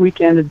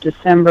weekend of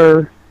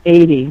December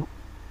 80,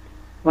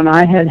 when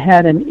I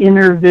had an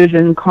inner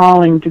vision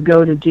calling to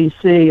go to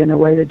D.C. in a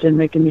way that didn't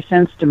make any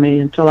sense to me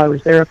until I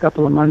was there a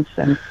couple of months.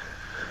 And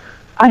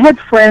I had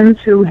friends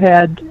who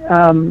had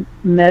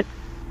met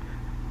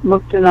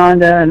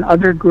Muktananda and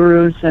other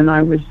gurus, and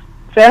I was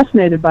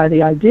fascinated by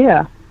the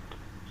idea.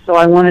 So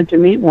I wanted to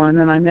meet one,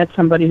 and I met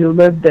somebody who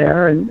lived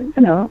there, and,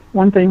 you know,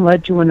 one thing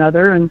led to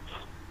another, and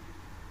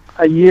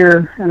a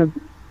year and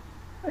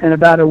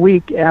about a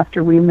week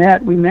after we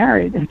met, we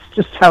married. It's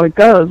just how it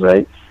goes,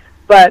 right?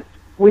 But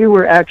we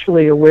were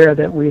actually aware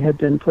that we had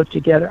been put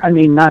together. I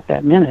mean, not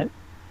that minute,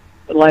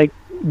 but like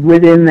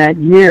within that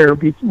year,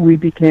 we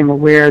became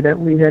aware that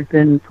we had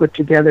been put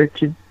together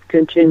to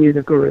continue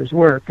the Guru's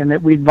work, and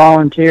that we'd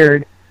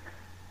volunteered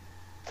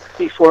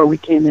before we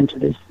came into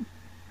these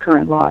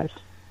current lives.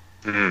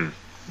 Well,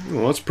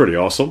 that's pretty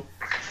awesome.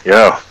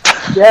 Yeah.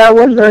 Yeah, it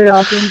was very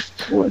awesome.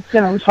 It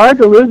was hard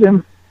to lose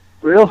him.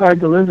 Real hard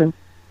to lose him.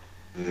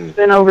 It's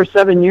been over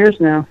 7 years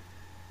now.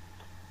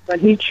 But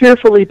he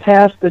cheerfully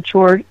passed the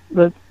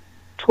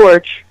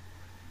torch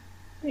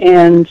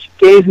and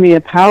gave me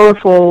a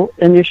powerful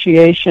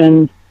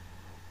initiation,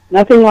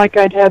 nothing like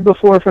I'd had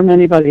before from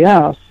anybody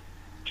else,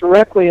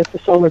 directly at the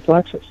solar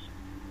plexus.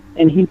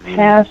 And he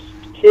passed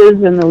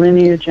his and the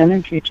lineage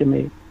energy to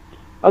me.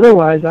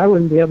 Otherwise, I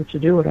wouldn't be able to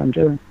do what I'm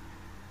doing.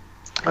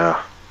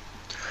 Yeah.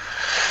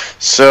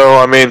 So,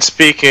 I mean,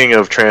 speaking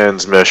of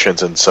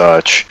transmissions and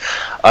such,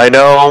 I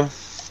know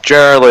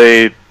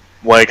generally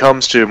when it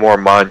comes to more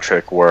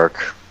mantric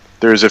work,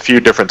 there's a few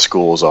different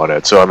schools on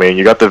it. So, I mean,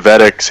 you got the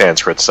Vedic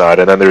Sanskrit side,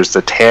 and then there's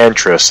the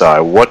Tantra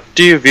side. What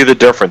do you view the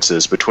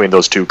differences between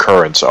those two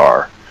currents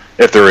are,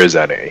 if there is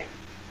any?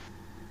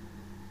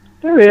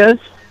 There is.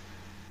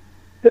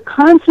 The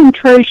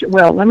concentration,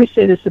 well, let me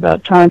say this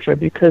about Tantra,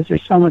 because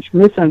there's so much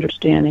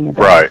misunderstanding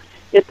about it.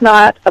 It's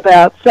not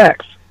about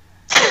sex.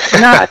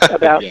 Not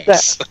about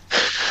sex.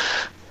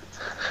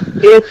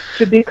 It's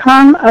to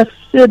become a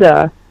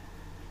siddha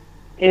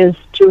is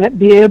to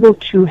be able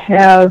to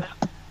have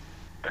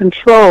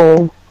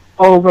control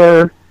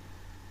over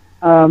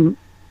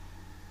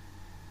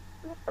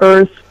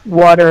earth,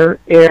 water,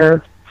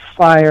 air,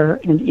 fire,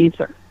 and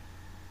ether.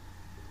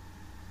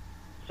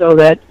 So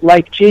that,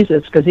 like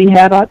Jesus, because he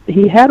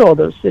had all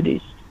those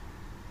cities,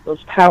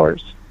 those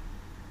powers.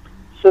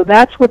 So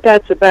that's what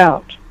that's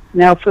about.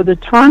 Now, for the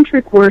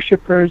tantric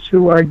worshippers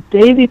who are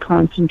Devi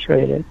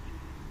concentrated,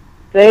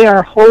 they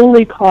are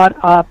wholly caught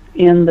up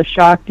in the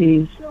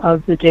Shaktis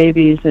of the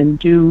Devis and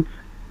do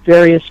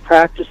various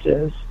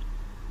practices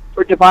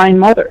for Divine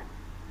Mother.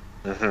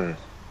 Mm-hmm.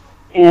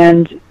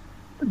 And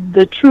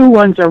the true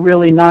ones are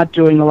really not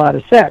doing a lot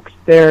of sex.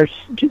 They're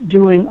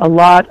doing a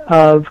lot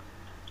of,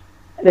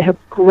 they have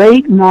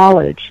great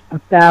knowledge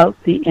about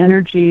the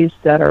energies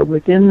that are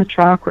within the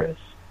chakras,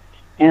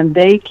 and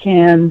they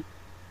can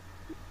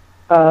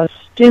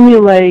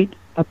stimulate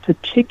a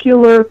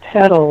particular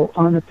petal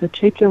on a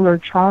particular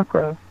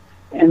chakra,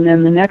 and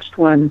then the next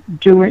one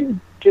doing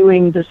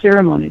the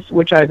ceremonies,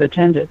 which I've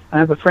attended. I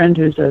have a friend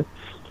who's a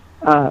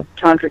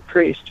tantric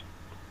priest,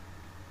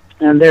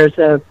 and there's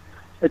a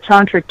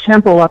tantric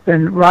temple up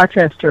in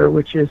Rochester,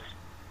 which is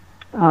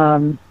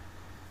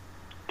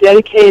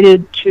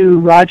dedicated to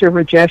Raja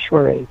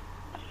Rajeshwari.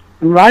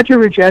 And Raja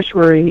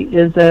Rajeshwari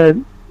is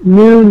a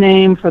new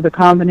name for the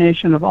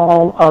combination of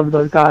all of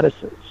the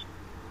goddesses.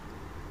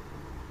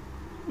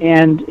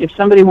 And if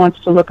somebody wants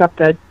to look up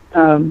that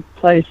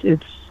place,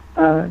 it's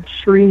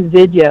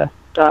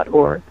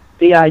srividya.org,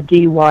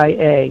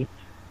 Vidya,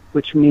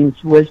 which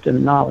means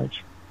wisdom,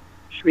 knowledge,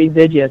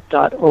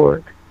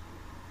 srividya.org.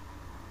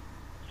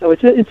 So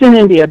it's in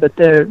India, but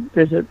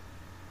there's a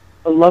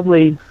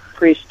lovely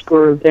priest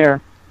guru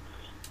there.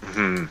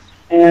 Mm-hmm.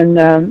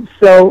 And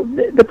so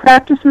the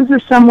practices are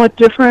somewhat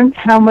different.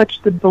 How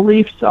much the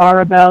beliefs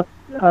are about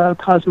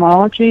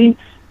cosmology,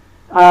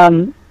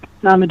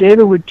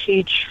 Namadeva would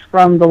teach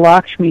from the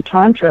Lakshmi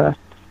Tantra,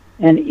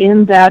 and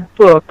in that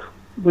book,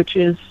 which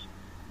is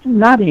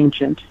not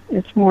ancient,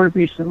 it's more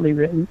recently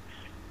written,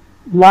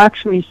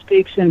 Lakshmi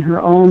speaks in her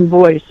own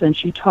voice, and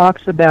she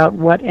talks about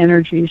what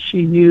energies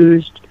she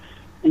used,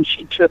 and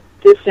she took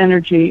this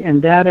energy and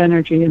that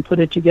energy and put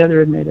it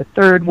together and made a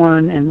third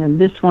one, and then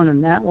this one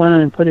and that one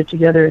and put it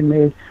together and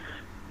made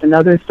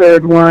another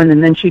third one,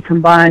 and then she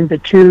combined the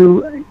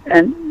two,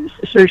 and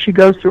so she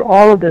goes through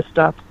all of this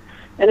stuff.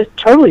 And it's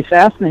totally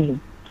fascinating.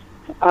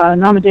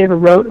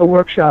 Namadeva wrote a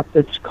workshop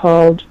that's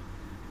called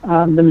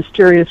The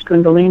Mysterious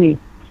Kundalini,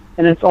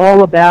 and it's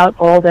all about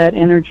all that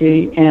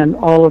energy and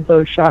all of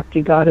those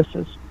Shakti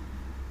goddesses.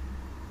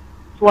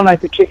 It's one I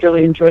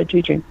particularly enjoyed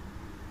teaching.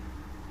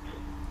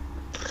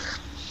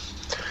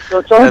 So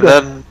it's all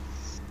good.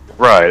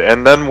 Right,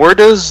 and then where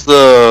does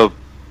the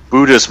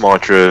Buddhist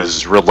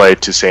mantras relate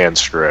to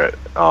Sanskrit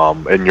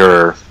in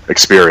your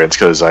experience?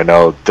 Because I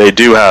know they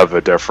do have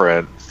a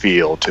different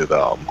feel to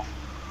them.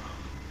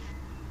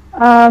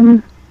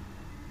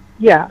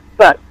 Yeah,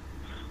 but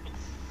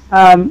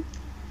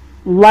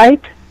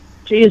like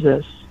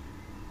Jesus,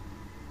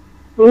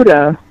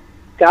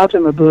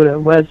 Gautama Buddha,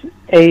 was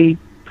a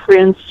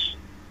prince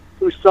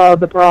who saw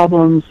the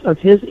problems of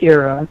his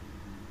era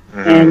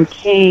and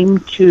came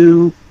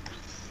to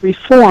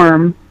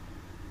reform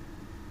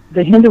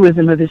the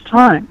Hinduism of his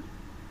time.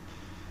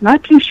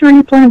 Not too sure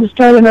he planned to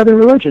start another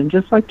religion,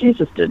 just like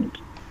Jesus didn't.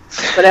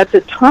 But at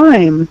the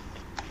time,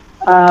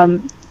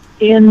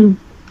 in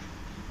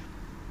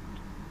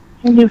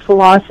Hindu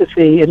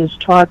philosophy, it is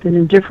taught that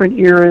in different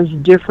eras,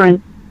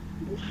 different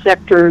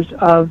sectors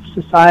of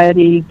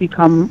society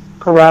become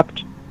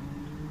corrupt.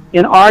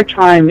 In our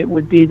time, it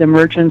would be the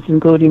merchants,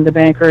 including the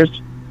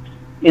bankers.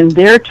 In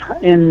Buddha's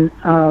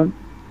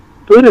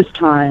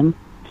time,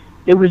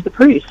 it was the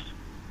priests.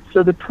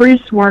 So the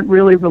priests weren't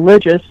really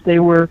religious. They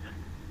were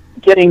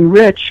getting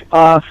rich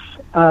off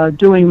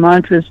doing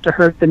mantras to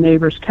hurt the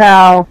neighbor's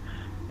cow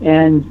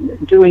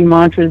and doing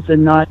mantras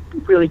and not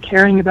really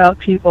caring about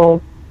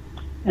people.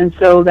 And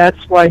so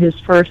that's why his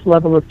first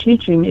level of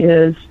teaching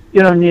is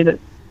you don't need it.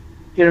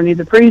 You don't need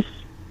the priests.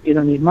 You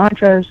don't need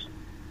mantras.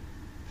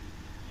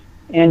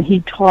 And he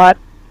taught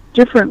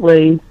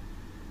differently.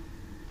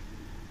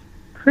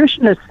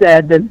 Krishna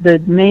said that the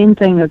main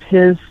thing of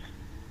his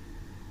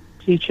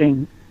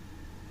teaching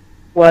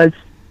was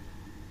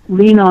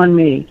lean on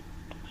me,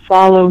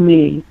 follow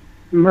me,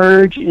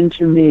 merge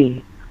into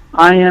me.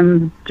 I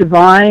am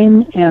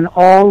divine and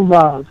all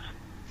love,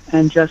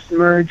 and just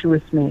merge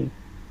with me.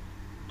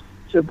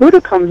 So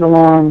Buddha comes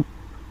along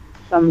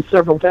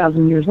several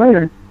thousand years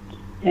later,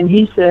 and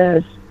he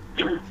says,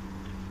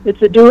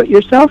 it's a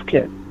do-it-yourself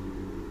kit.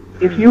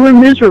 If you are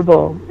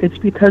miserable, it's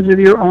because of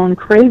your own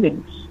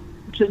cravings,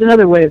 which is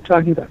another way of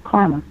talking about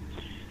karma.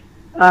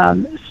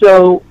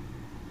 So,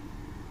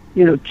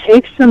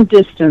 take some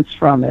distance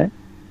from it,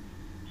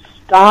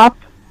 stop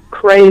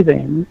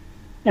craving,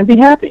 and be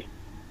happy.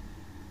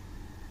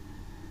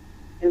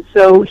 And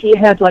so he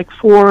had like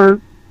 4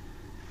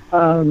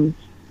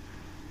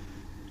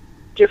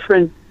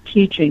 different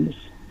teachings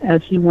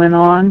as he went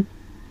on,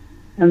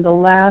 and the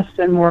last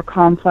and more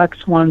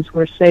complex ones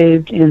were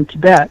saved in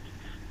Tibet.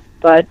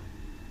 But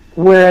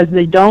whereas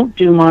they don't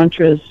do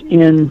mantras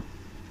in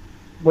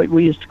what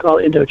we used to call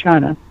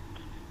Indochina,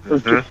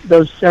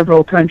 those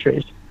several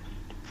countries,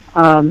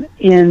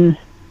 in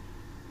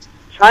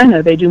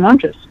China they do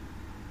mantras.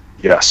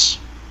 Yes.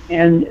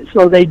 And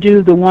so they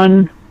do the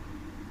one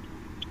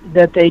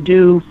that they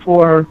do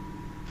for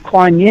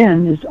Kuan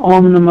Yin is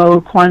Om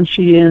Namo Quan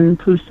Shi Yin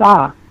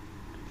Pusa.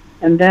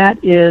 And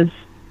that is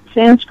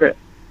Sanskrit,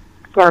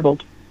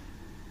 garbled.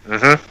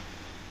 Mm-hmm.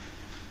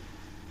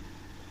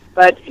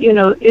 But,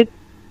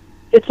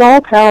 it's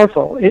all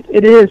powerful.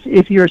 It is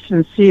if you're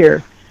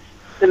sincere.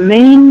 The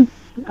main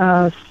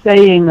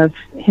saying of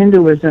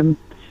Hinduism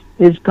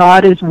is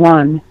God is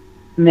one.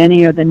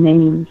 Many are the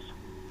names.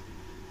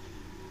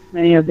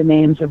 Many are the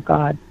names of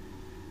God.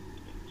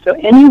 So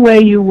any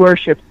way you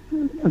worship,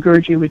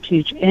 Gurji would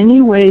teach,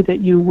 any way that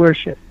you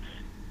worship,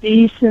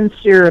 be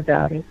sincere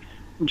about it.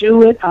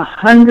 Do it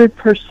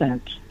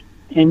 100%,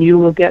 and you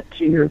will get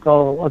to your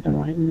goal of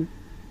enlightenment.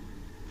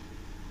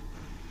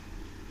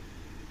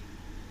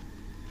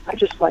 I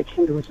just like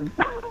Hinduism.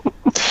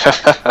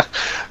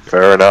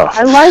 Fair enough.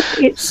 I like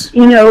it.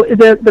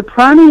 The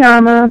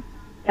pranayama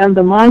and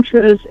the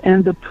mantras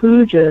and the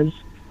pujas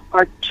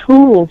are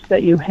tools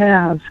that you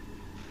have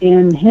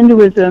in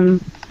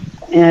Hinduism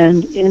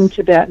and in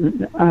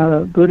Tibetan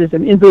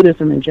Buddhism, in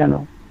Buddhism in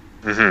general,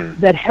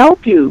 that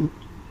help you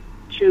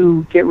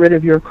to get rid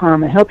of your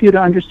karma, help you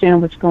to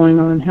understand what's going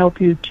on,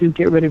 help you to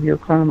get rid of your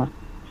karma.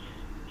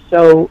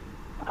 So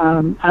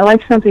I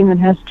like something that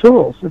has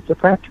tools. It's a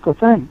practical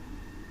thing.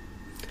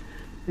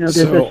 There's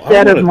a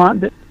set of...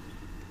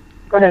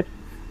 Go ahead.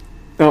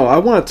 No, I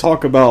want to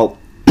talk about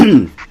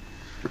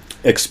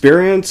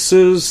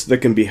experiences that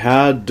can be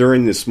had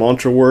during this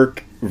mantra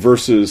work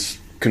versus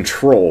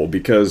control,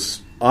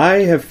 because I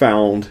have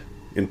found,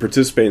 in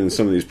participating in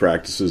some of these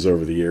practices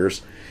over the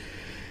years,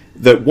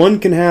 that one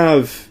can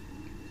have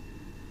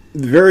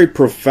very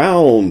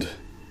profound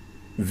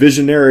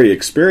visionary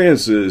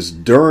experiences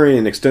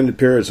during extended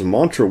periods of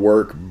mantra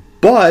work,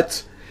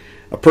 but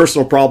a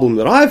personal problem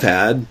that I've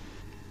had,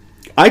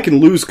 I can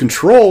lose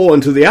control,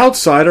 and to the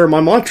outsider,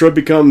 my mantra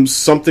becomes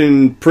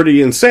something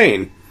pretty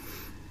insane.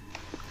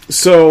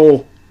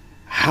 So,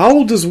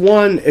 how does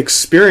one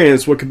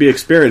experience what could be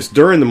experienced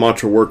during the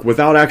mantra work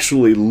without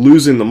actually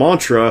losing the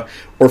mantra,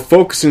 or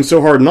focusing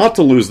so hard not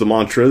to lose the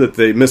mantra that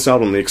they miss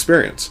out on the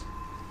experience?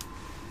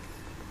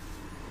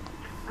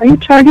 Are you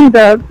talking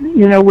about,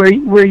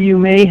 where you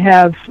may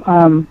have,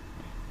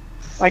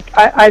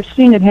 I've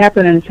seen it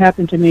happen, and it's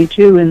happened to me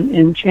too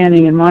in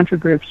chanting and mantra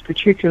groups,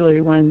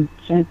 particularly when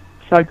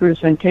Sadhguru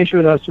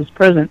Sankeshwar Das was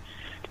present,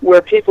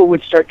 where people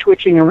would start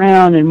twitching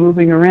around and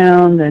moving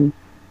around and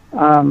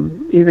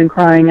even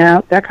crying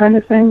out, that kind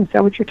of thing? Is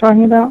that what you're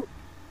talking about?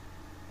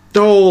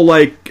 No,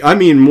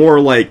 more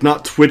like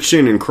not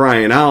twitching and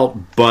crying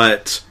out,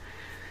 but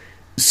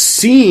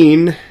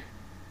seeing,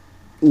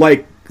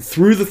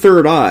 through the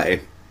third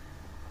eye,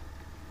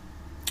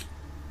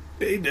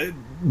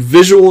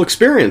 visual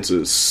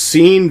experiences,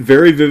 seeing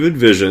very vivid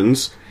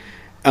visions,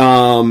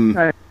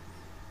 Right.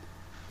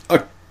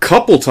 a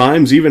couple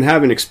times even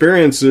having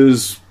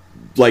experiences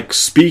like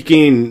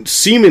speaking,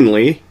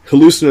 seemingly,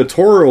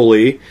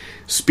 hallucinatorily,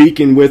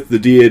 speaking with the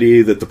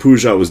deity that the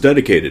puja was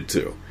dedicated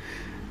to.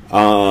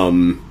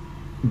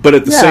 But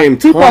at the same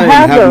time,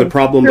 having the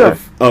problem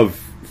of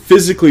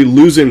physically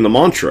losing the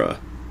mantra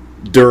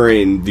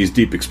during these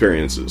deep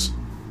experiences.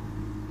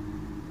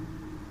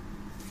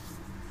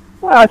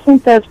 Well, I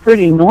think that's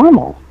pretty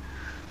normal.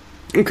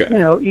 Okay.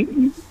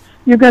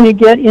 You're going to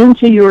get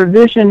into your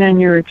vision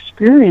and your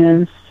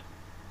experience,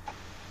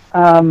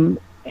 and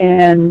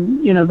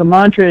the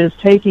mantra is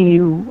taking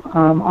you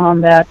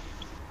on that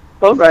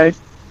boat ride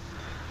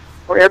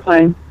or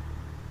airplane.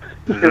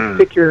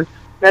 Pick your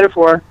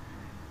metaphor,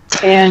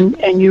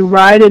 and you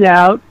ride it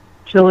out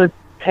till it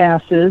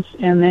passes,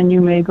 and then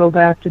you may go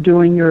back to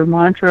doing your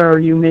mantra, or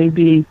you may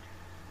be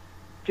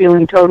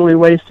feeling totally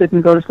wasted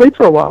and go to sleep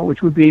for a while,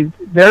 which would be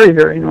very,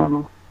 very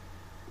normal.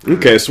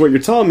 Okay, so what you're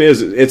telling me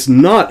is it's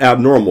not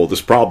abnormal,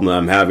 this problem that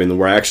I'm having,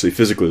 where I actually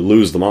physically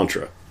lose the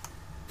mantra.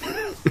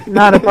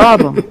 Not a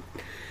problem.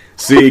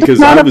 See,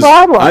 because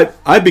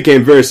I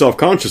became very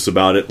self-conscious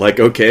about it. Like,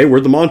 okay,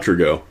 where'd the mantra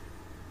go?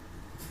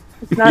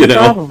 It's not a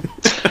problem.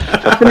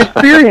 It's an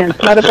experience,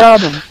 not a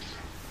problem.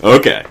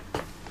 Okay.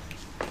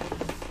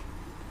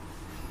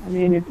 I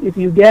mean, if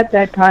you get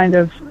that kind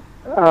of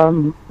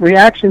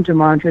reaction to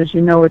mantras,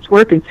 you know it's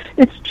working.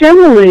 It's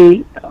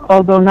generally,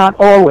 although not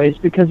always,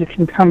 because it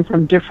can come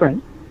from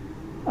different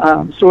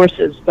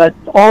sources, but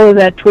all of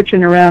that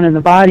twitching around in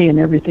the body and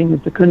everything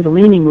is the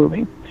kundalini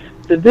moving.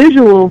 The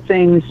visual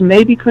things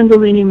may be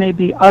kundalini, may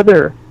be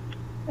other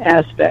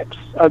aspects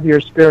of your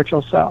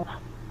spiritual self.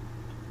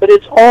 But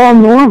it's all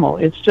normal.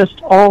 It's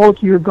just all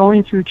you're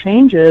going through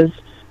changes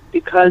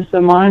because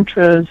the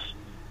mantras,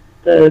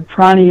 the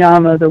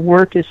pranayama, the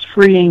work is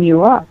freeing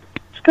you up.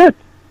 It's good.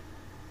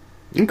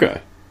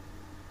 Okay.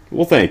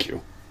 Well, thank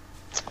you.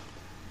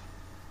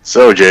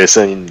 So,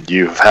 Jason,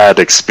 you've had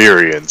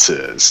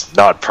experiences,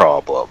 not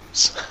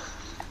problems.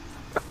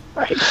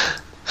 Right.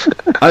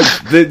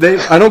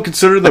 I don't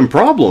consider them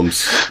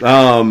problems.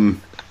 I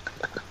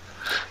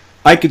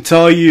could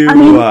tell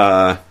you.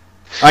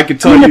 I could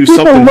tell you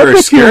something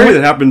very scary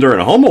that happened during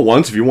a homo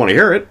once if you want to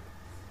hear it.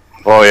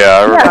 Oh yeah,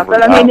 I remember. Yeah,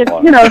 but I mean,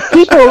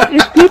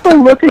 if people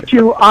look at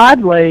you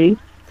oddly,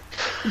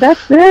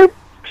 that's their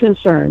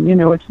concern.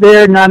 It's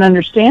their not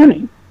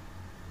understanding.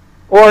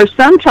 Or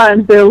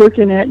sometimes they're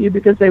looking at you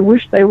because they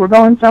wish they were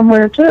going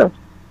somewhere too.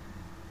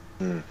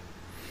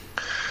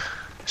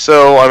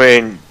 So, I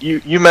mean,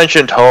 you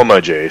mentioned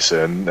Homa,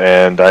 Jason,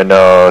 and I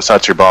know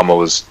Satyabhama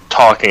was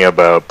talking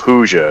about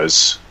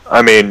pujas.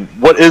 I mean,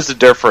 what is the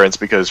difference?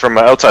 Because from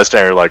an outside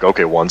standard, you're like,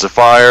 okay, one's a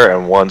fire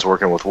and one's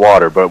working with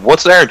water, but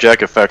what's the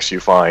energetic effects you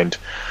find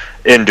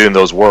in doing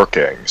those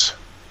workings?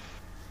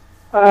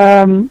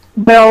 Well,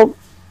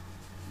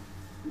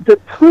 the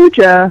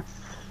puja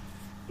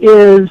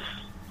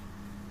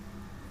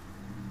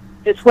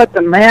it's what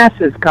the mass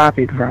is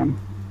copied from.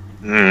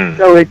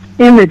 So it's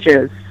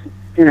images,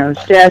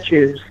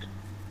 statues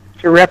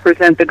to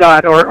represent the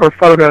god, or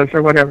photos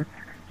or whatever,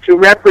 to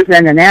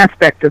represent an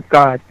aspect of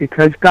God,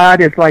 because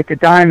God is like a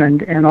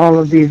diamond, and all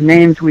of these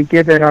names we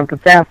give it are the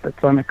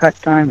facets on a cut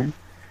diamond.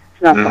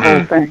 It's not the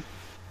whole thing.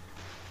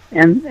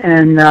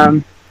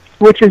 And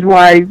which is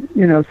why,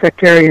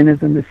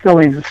 sectarianism is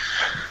silliness.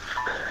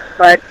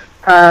 But,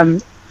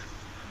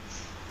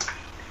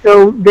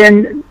 so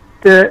then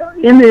the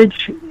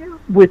image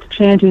with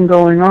chanting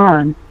going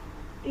on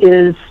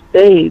is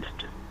bathed.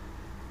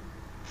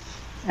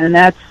 And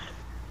that's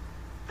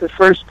the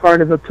first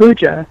part of a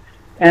puja.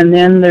 And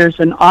then there's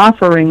an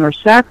offering or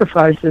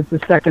sacrifice as the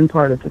second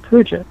part of the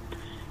puja.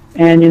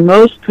 And in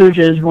most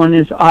pujas, one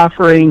is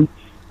offering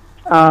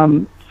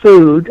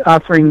food,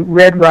 offering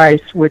red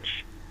rice,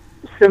 which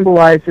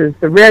symbolizes,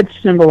 the red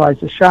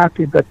symbolizes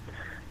Shakti, but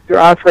you're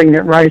offering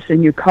that rice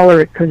and you color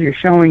it because you're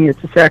showing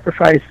it's a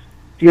sacrifice.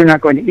 You're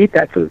not going to eat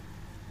that food.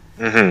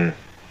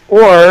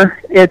 Or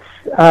it's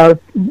the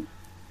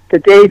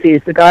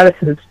daisies, the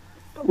goddesses,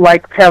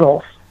 like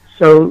petals.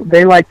 So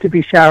they like to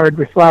be showered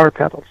with flower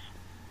petals.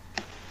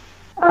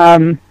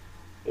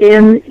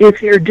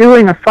 If you're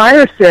doing a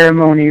fire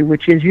ceremony,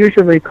 which is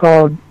usually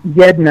called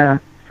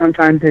yajna,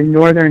 sometimes in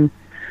northern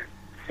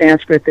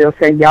Sanskrit they'll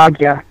say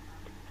yagya,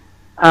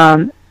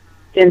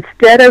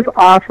 instead of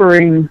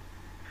offering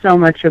so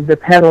much of the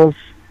petals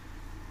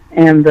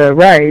and the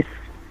rice,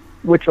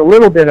 which a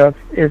little bit of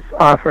is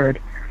offered,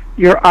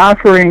 you're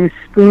offering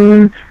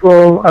spoons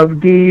full of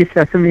ghee,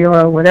 sesame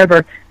oil,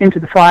 whatever, into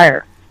the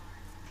fire.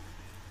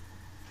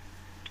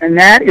 And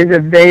that is a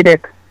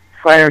Vedic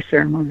fire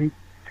ceremony.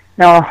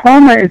 Now, a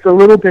homa is a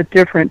little bit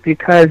different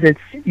because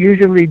it's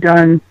usually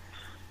done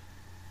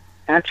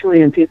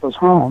actually in people's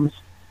homes.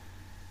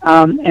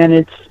 And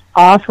it's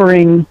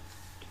offering,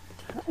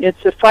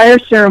 it's a fire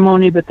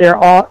ceremony, but they're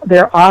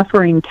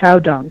offering cow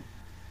dung,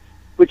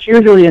 which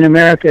usually in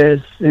America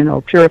is,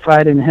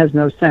 purified and has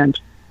no scent.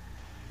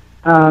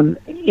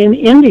 In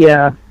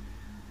India,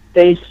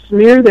 they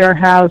smear their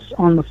house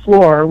on the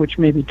floor, which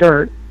may be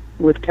dirt,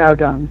 with cow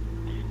dung,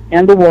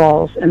 and the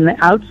walls and the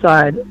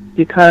outside,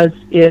 because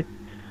it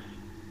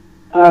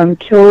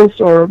kills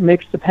or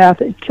makes it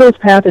kills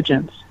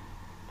pathogens.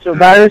 So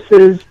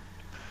viruses,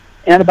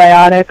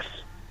 antibiotics,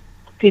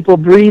 people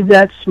breathe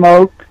that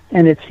smoke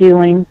and it's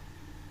healing,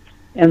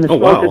 and the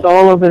smoke is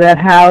all over that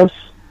house.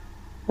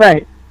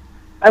 Right.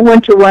 I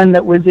went to one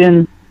that was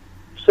in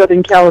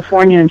Southern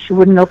California, and she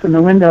wouldn't open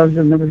the windows,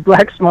 and there was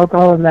black smoke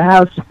all over the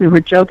house. We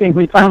were joking.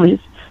 We finally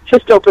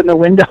just opened the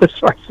windows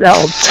for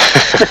ourselves.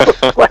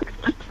 Like,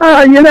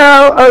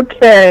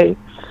 okay.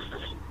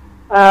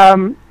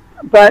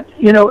 But,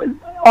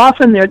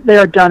 often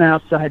they're done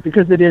outside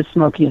because it is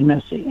smoky and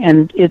messy.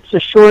 And it's a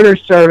shorter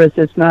service.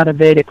 It's not a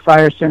Vedic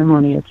fire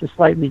ceremony. It's a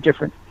slightly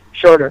different,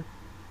 shorter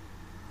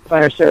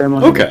fire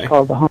ceremony. Okay. It's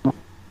called the homa.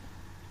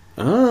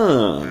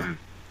 Ah.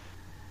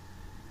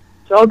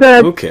 It's all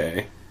good.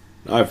 Okay.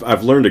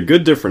 I've learned a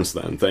good difference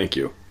then. Thank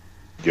you.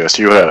 Yes,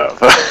 you have.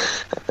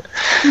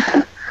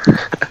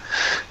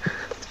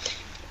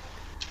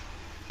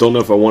 Don't know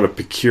if I want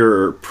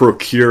to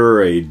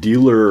procure a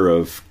dealer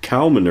of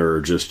cow manure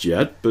just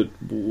yet, but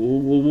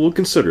we'll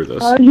consider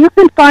this. You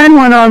can find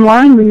one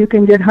online where you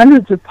can get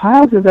hundreds of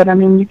piles of it. I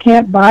mean, you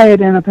can't buy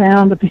it in a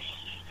pound.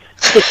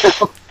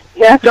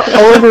 You have to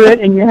order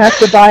it, and you have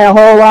to buy a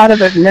whole lot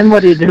of it, and then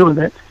what do you do with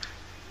it?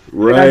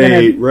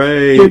 Right.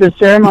 Do the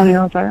ceremony.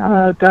 I was like,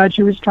 oh, God,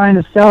 she was trying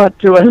to sell it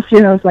to us.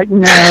 It's like,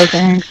 no,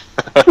 thanks.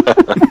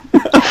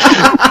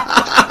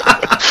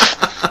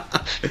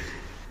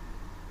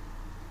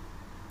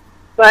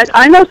 But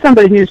I know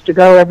somebody who used to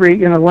go every,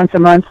 once a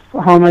month,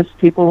 homeless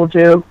people will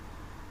do,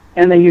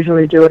 and they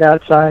usually do it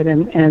outside,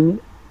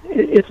 and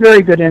it's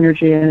very good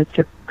energy, and it's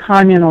a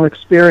communal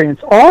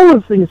experience. All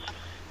of these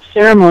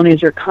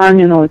ceremonies are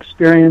communal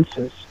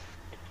experiences,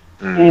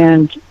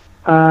 and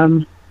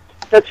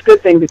that's a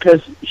good thing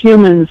because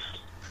humans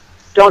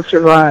don't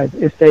survive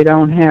if they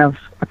don't have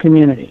a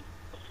community.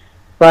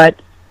 But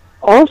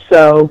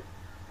also,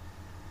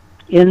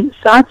 in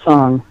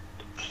satsang,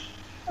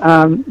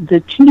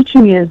 the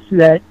teaching is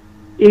that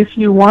if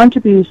you want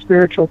to be a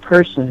spiritual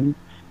person,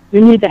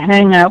 you need to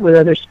hang out with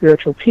other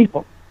spiritual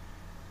people.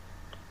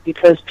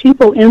 Because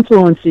people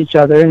influence each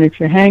other, and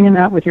if you're hanging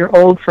out with your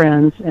old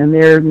friends and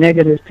they're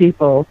negative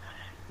people,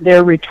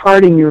 they're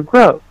retarding your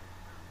growth.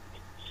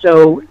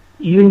 So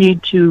you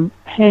need to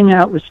hang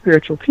out with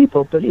spiritual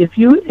people. But if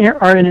you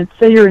are in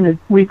say you're in a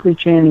weekly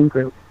chanting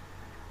group,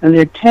 and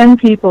there are 10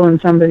 people in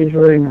somebody's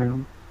living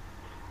room,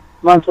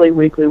 monthly,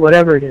 weekly,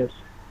 whatever it is,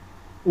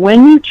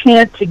 when you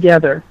chant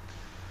together,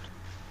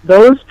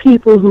 those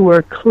people who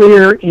are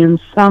clear in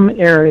some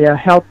area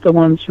help the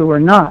ones who are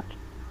not.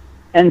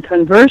 And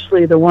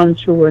conversely, the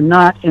ones who are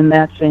not in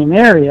that same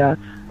area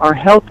are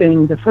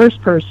helping the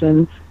first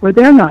person where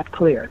they're not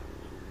clear.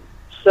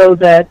 So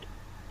that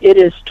it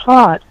is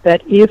taught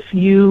that if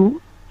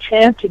you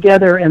chant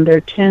together and there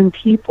are 10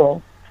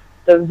 people,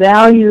 the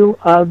value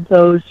of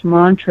those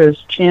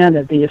mantras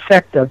chanted, the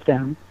effect of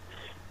them,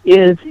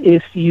 is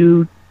if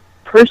you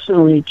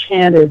personally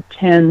chanted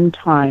 10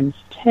 times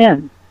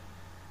 10.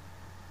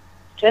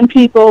 10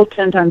 people,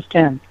 10 times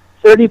 10.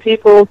 30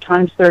 people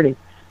times 30.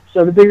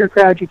 So the bigger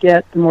crowd you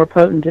get, the more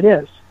potent it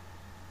is.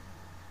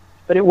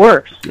 But it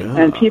works.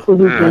 And people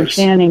who've been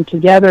chanting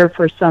together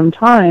for some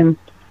time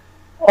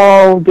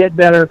all get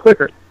better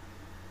quicker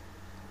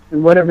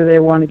in whatever they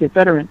want to get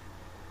better in.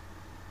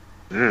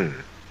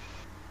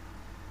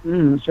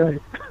 That's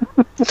right.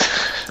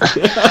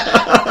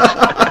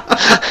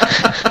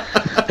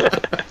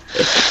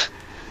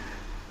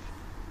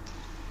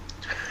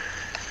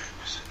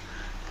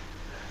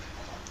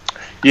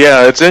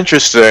 Yeah, it's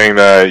interesting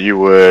that you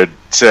would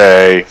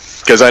say,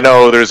 because I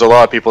know there's a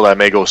lot of people that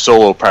may go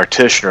solo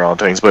practitioner on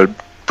things, but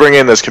bring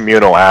in this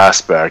communal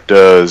aspect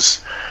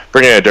does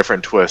bring in a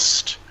different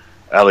twist,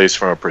 at least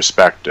from a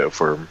perspective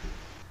for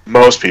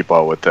most people,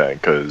 I would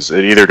think, because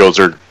it either goes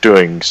they're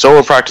doing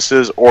solo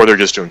practices or they're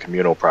just doing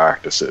communal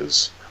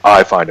practices,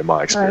 I find in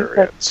my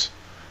experience.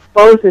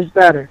 Both is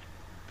better.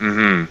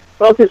 Mm-hmm.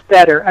 Both is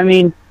better. I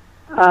mean,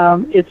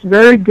 it's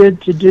very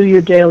good to do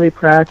your daily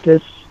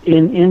practice.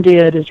 In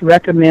India, it is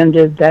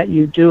recommended that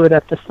you do it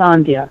at the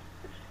sandhya.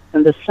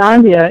 And the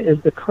sandhya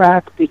is the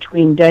crack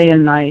between day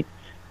and night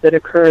that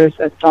occurs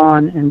at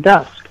dawn and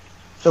dusk.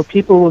 So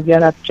people will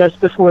get up just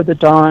before the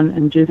dawn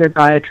and do their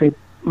Gayatri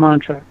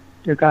mantra,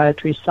 their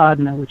Gayatri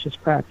sadhana, which is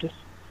practice.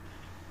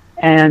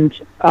 And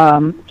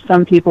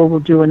some people will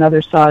do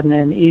another sadhana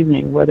in the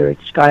evening, whether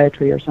it's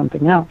Gayatri or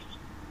something else.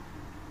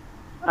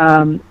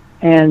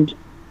 And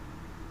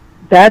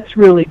that's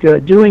really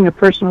good. Doing a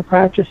personal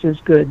practice is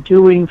good.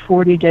 Doing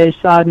 40-day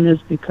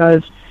sadhanas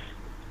because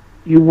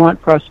you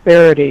want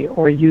prosperity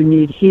or you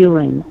need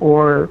healing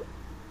or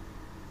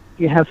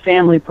you have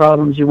family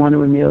problems you want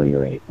to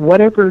ameliorate,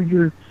 whatever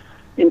your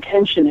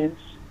intention is.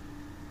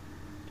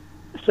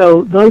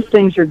 So those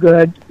things are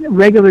good.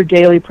 Regular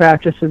daily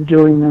practice of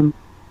doing them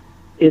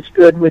is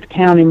good with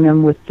counting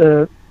them with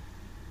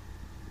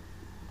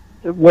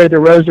where the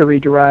rosary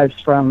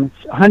derives from.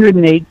 It's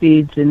 108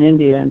 beads in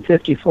India and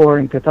 54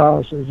 in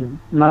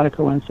Catholicism, not a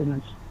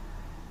coincidence.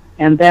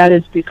 And that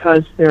is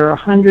because there are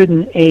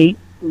 108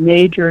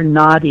 major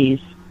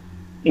nadis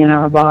in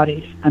our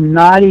bodies. A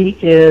nadi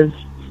is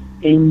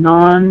a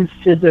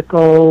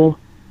non-physical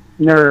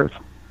nerve,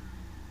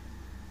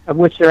 of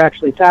which there are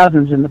actually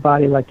thousands in the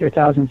body, like there are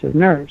thousands of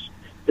nerves.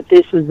 But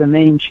this is the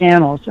main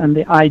channels, and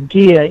the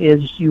idea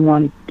is you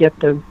want to get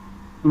the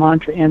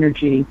mantra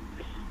energy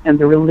and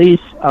the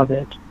release of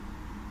it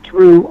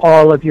through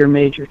all of your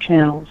major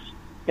channels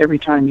every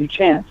time you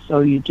chant. So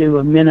you do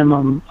a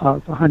minimum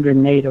of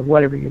 108 of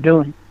whatever you're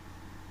doing.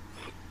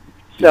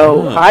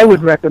 So I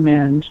would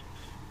recommend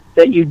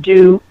that you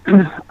do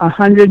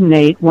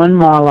 108, one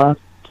mala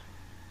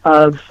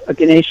of a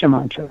Ganesha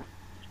mantra.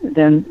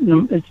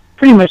 Then it's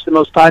pretty much the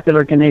most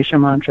popular Ganesha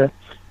mantra,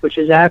 which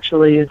is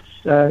actually,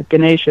 it's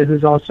Ganesha,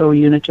 who's also a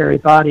unitary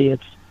body.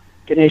 It's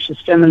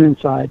Ganesha's feminine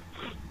side.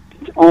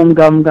 Om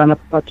Gam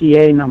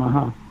Ganapatiye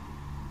Namaha.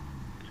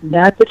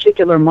 That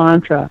particular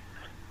mantra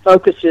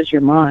focuses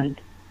your mind.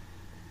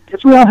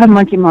 Because we all have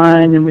monkey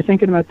mind, and we're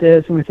thinking about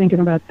this, and we're thinking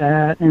about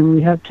that, and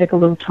we have to take a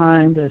little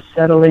time to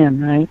settle in,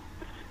 right?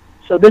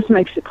 So this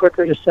makes it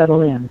quicker to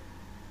settle in.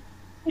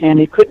 And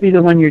it could be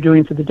the one you're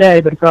doing for the day,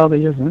 but it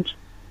probably isn't.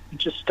 You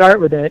just start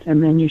with it,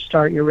 and then you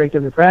start your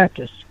regular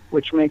practice,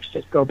 which makes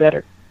it go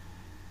better.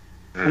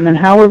 And then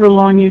however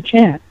long you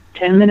chant,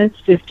 10 minutes,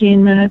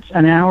 15 minutes,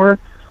 an hour,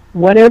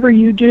 whatever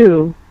you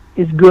do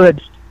is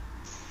good.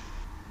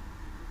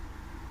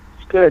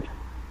 It's good.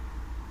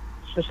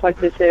 It's just like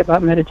they say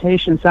about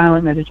meditation,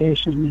 silent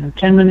meditation.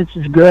 10 minutes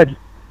is good.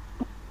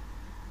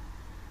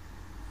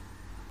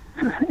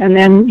 And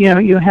then,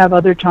 you have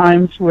other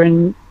times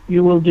when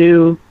you will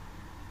do,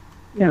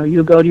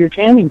 you go to your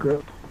chanting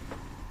group,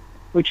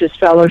 which is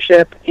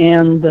fellowship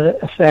and the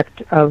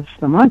effect of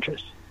the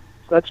mantras.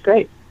 So that's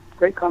great.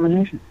 Great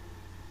combination.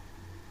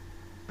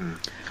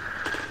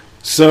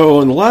 So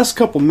in the last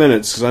couple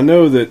minutes, because I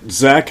know that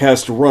Zach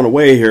has to run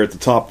away here at the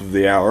top of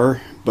the hour,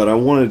 but I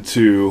wanted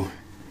to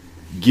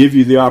give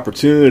you the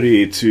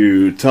opportunity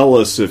to tell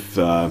us if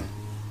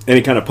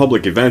any kind of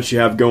public events you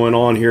have going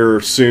on here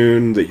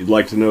soon that you'd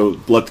like to know,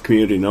 let the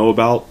community know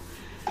about.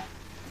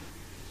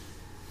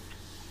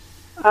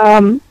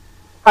 I'm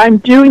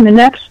doing, the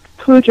next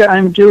puja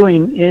I'm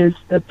doing is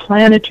the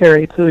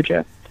planetary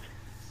puja.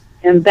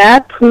 And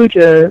that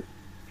puja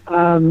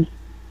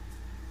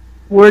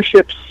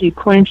worships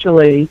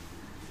sequentially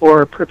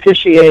or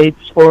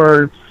propitiates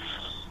or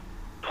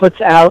puts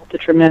out the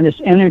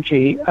tremendous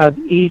energy of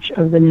each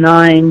of the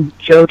 9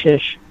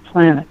 Jyotish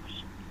planets.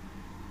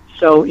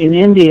 So in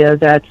India,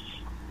 that's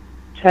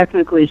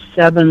technically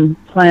 7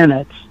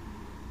 planets,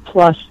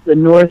 plus the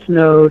north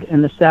node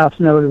and the south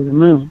node of the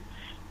moon.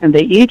 And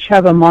they each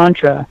have a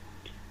mantra,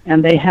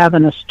 and they have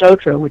an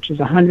astotra, which is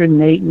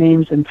 108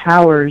 names and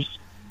powers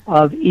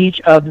of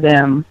each of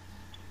them.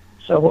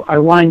 So I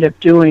wind up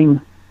doing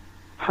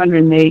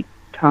 108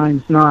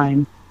 times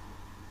 9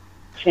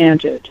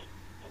 chanted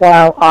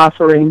while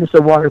offering, this is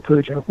a water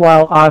puja,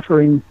 while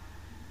offering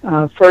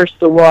first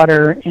the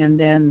water, and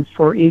then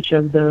for each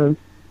of the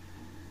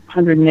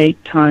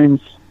 108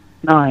 times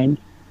 9,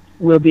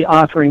 we'll be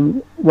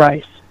offering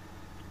rice.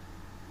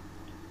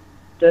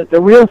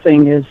 The real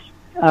thing is,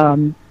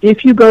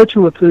 if you go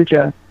to a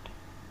puja,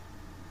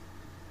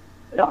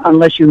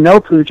 unless you know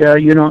puja,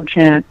 you don't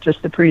chant,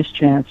 just the priest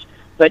chants,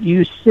 but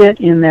you sit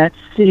in that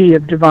sea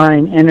of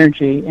divine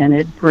energy, and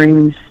it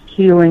brings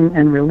healing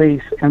and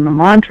relief. And the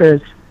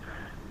mantras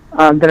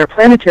that are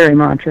planetary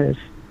mantras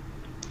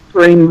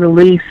bring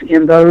relief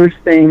in those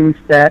things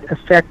that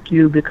affect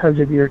you because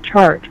of your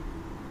chart.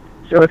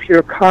 So if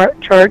your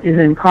chart is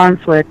in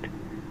conflict,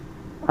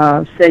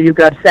 say you've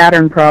got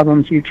Saturn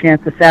problems, you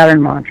chant the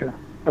Saturn mantra,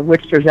 of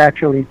which there's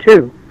actually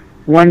 2.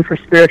 One for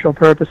spiritual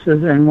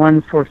purposes and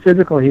one for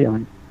physical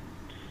healing.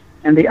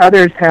 And the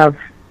others have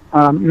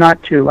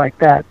not 2 like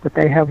that, but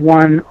they have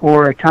one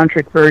or a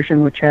tantric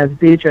version which has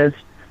bijas,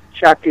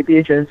 Shakti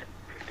bijas,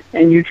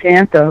 and you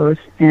chant those,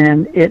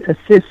 and it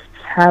assists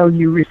how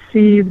you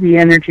receive the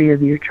energy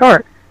of your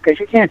chart, because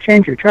you can't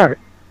change your chart.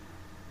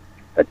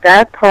 But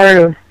that part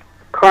of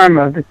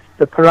karma,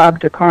 the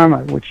prarabdha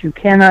karma, which you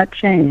cannot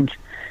change,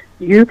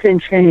 you can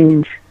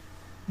change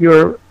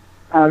your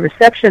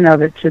reception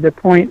of it to the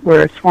point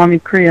where Swami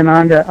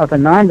Kriyananda of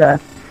Ananda,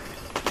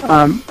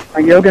 a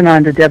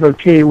Yogananda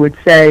devotee, would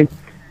say,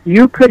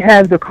 you could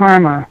have the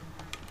karma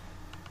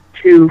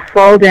to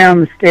fall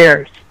down the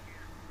stairs,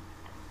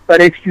 but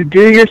if you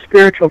do your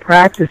spiritual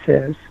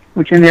practices,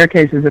 which in their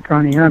case is a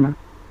pranayama,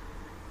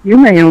 you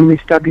may only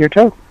stub your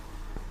toe.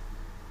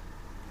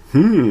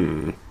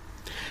 Yeah.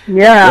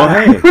 Well,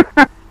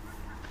 hey.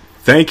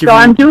 Thank you. So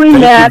I'm doing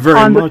that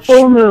on the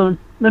full moon.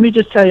 Let me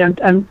just tell you,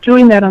 I'm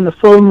doing that on the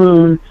full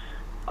moon,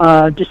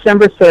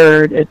 December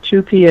 3rd at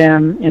 2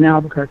 p.m. in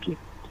Albuquerque.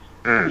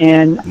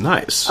 And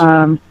nice.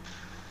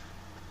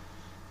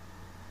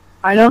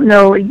 I don't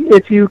know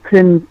if you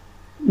can,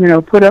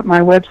 put up my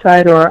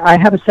website, or I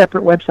have a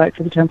separate website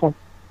for the temple.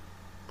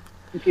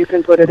 If you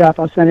can put it up,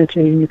 I'll send it to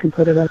you, and you can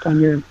put it up on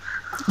your...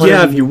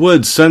 Yeah, if you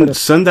would, send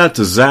that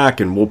to Zach,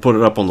 and we'll put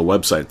it up on the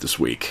website this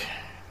week.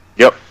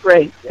 Yep.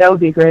 Great. That would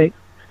be great.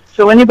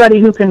 So anybody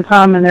who can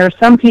come, and there are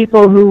some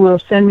people who will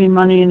send me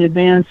money in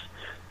advance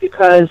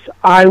because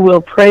I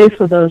will pray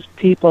for those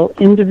people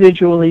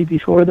individually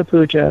before the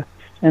puja,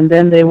 and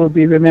then they will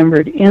be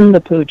remembered in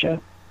the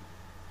puja.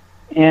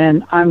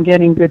 And I'm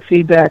getting good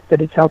feedback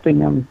that it's helping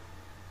them.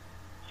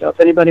 So if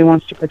anybody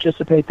wants to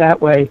participate that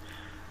way,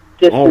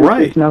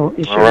 distance is no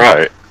issue. All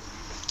right.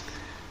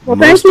 Well,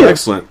 thank you.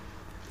 Excellent.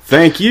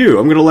 Thank you.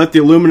 I'm going to let the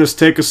Illuminist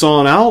take us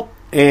on out,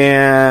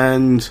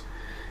 and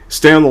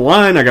stay on the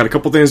line. I got a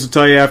couple things to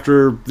tell you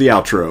after the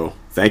outro.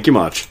 Thank you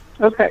much.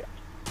 Okay.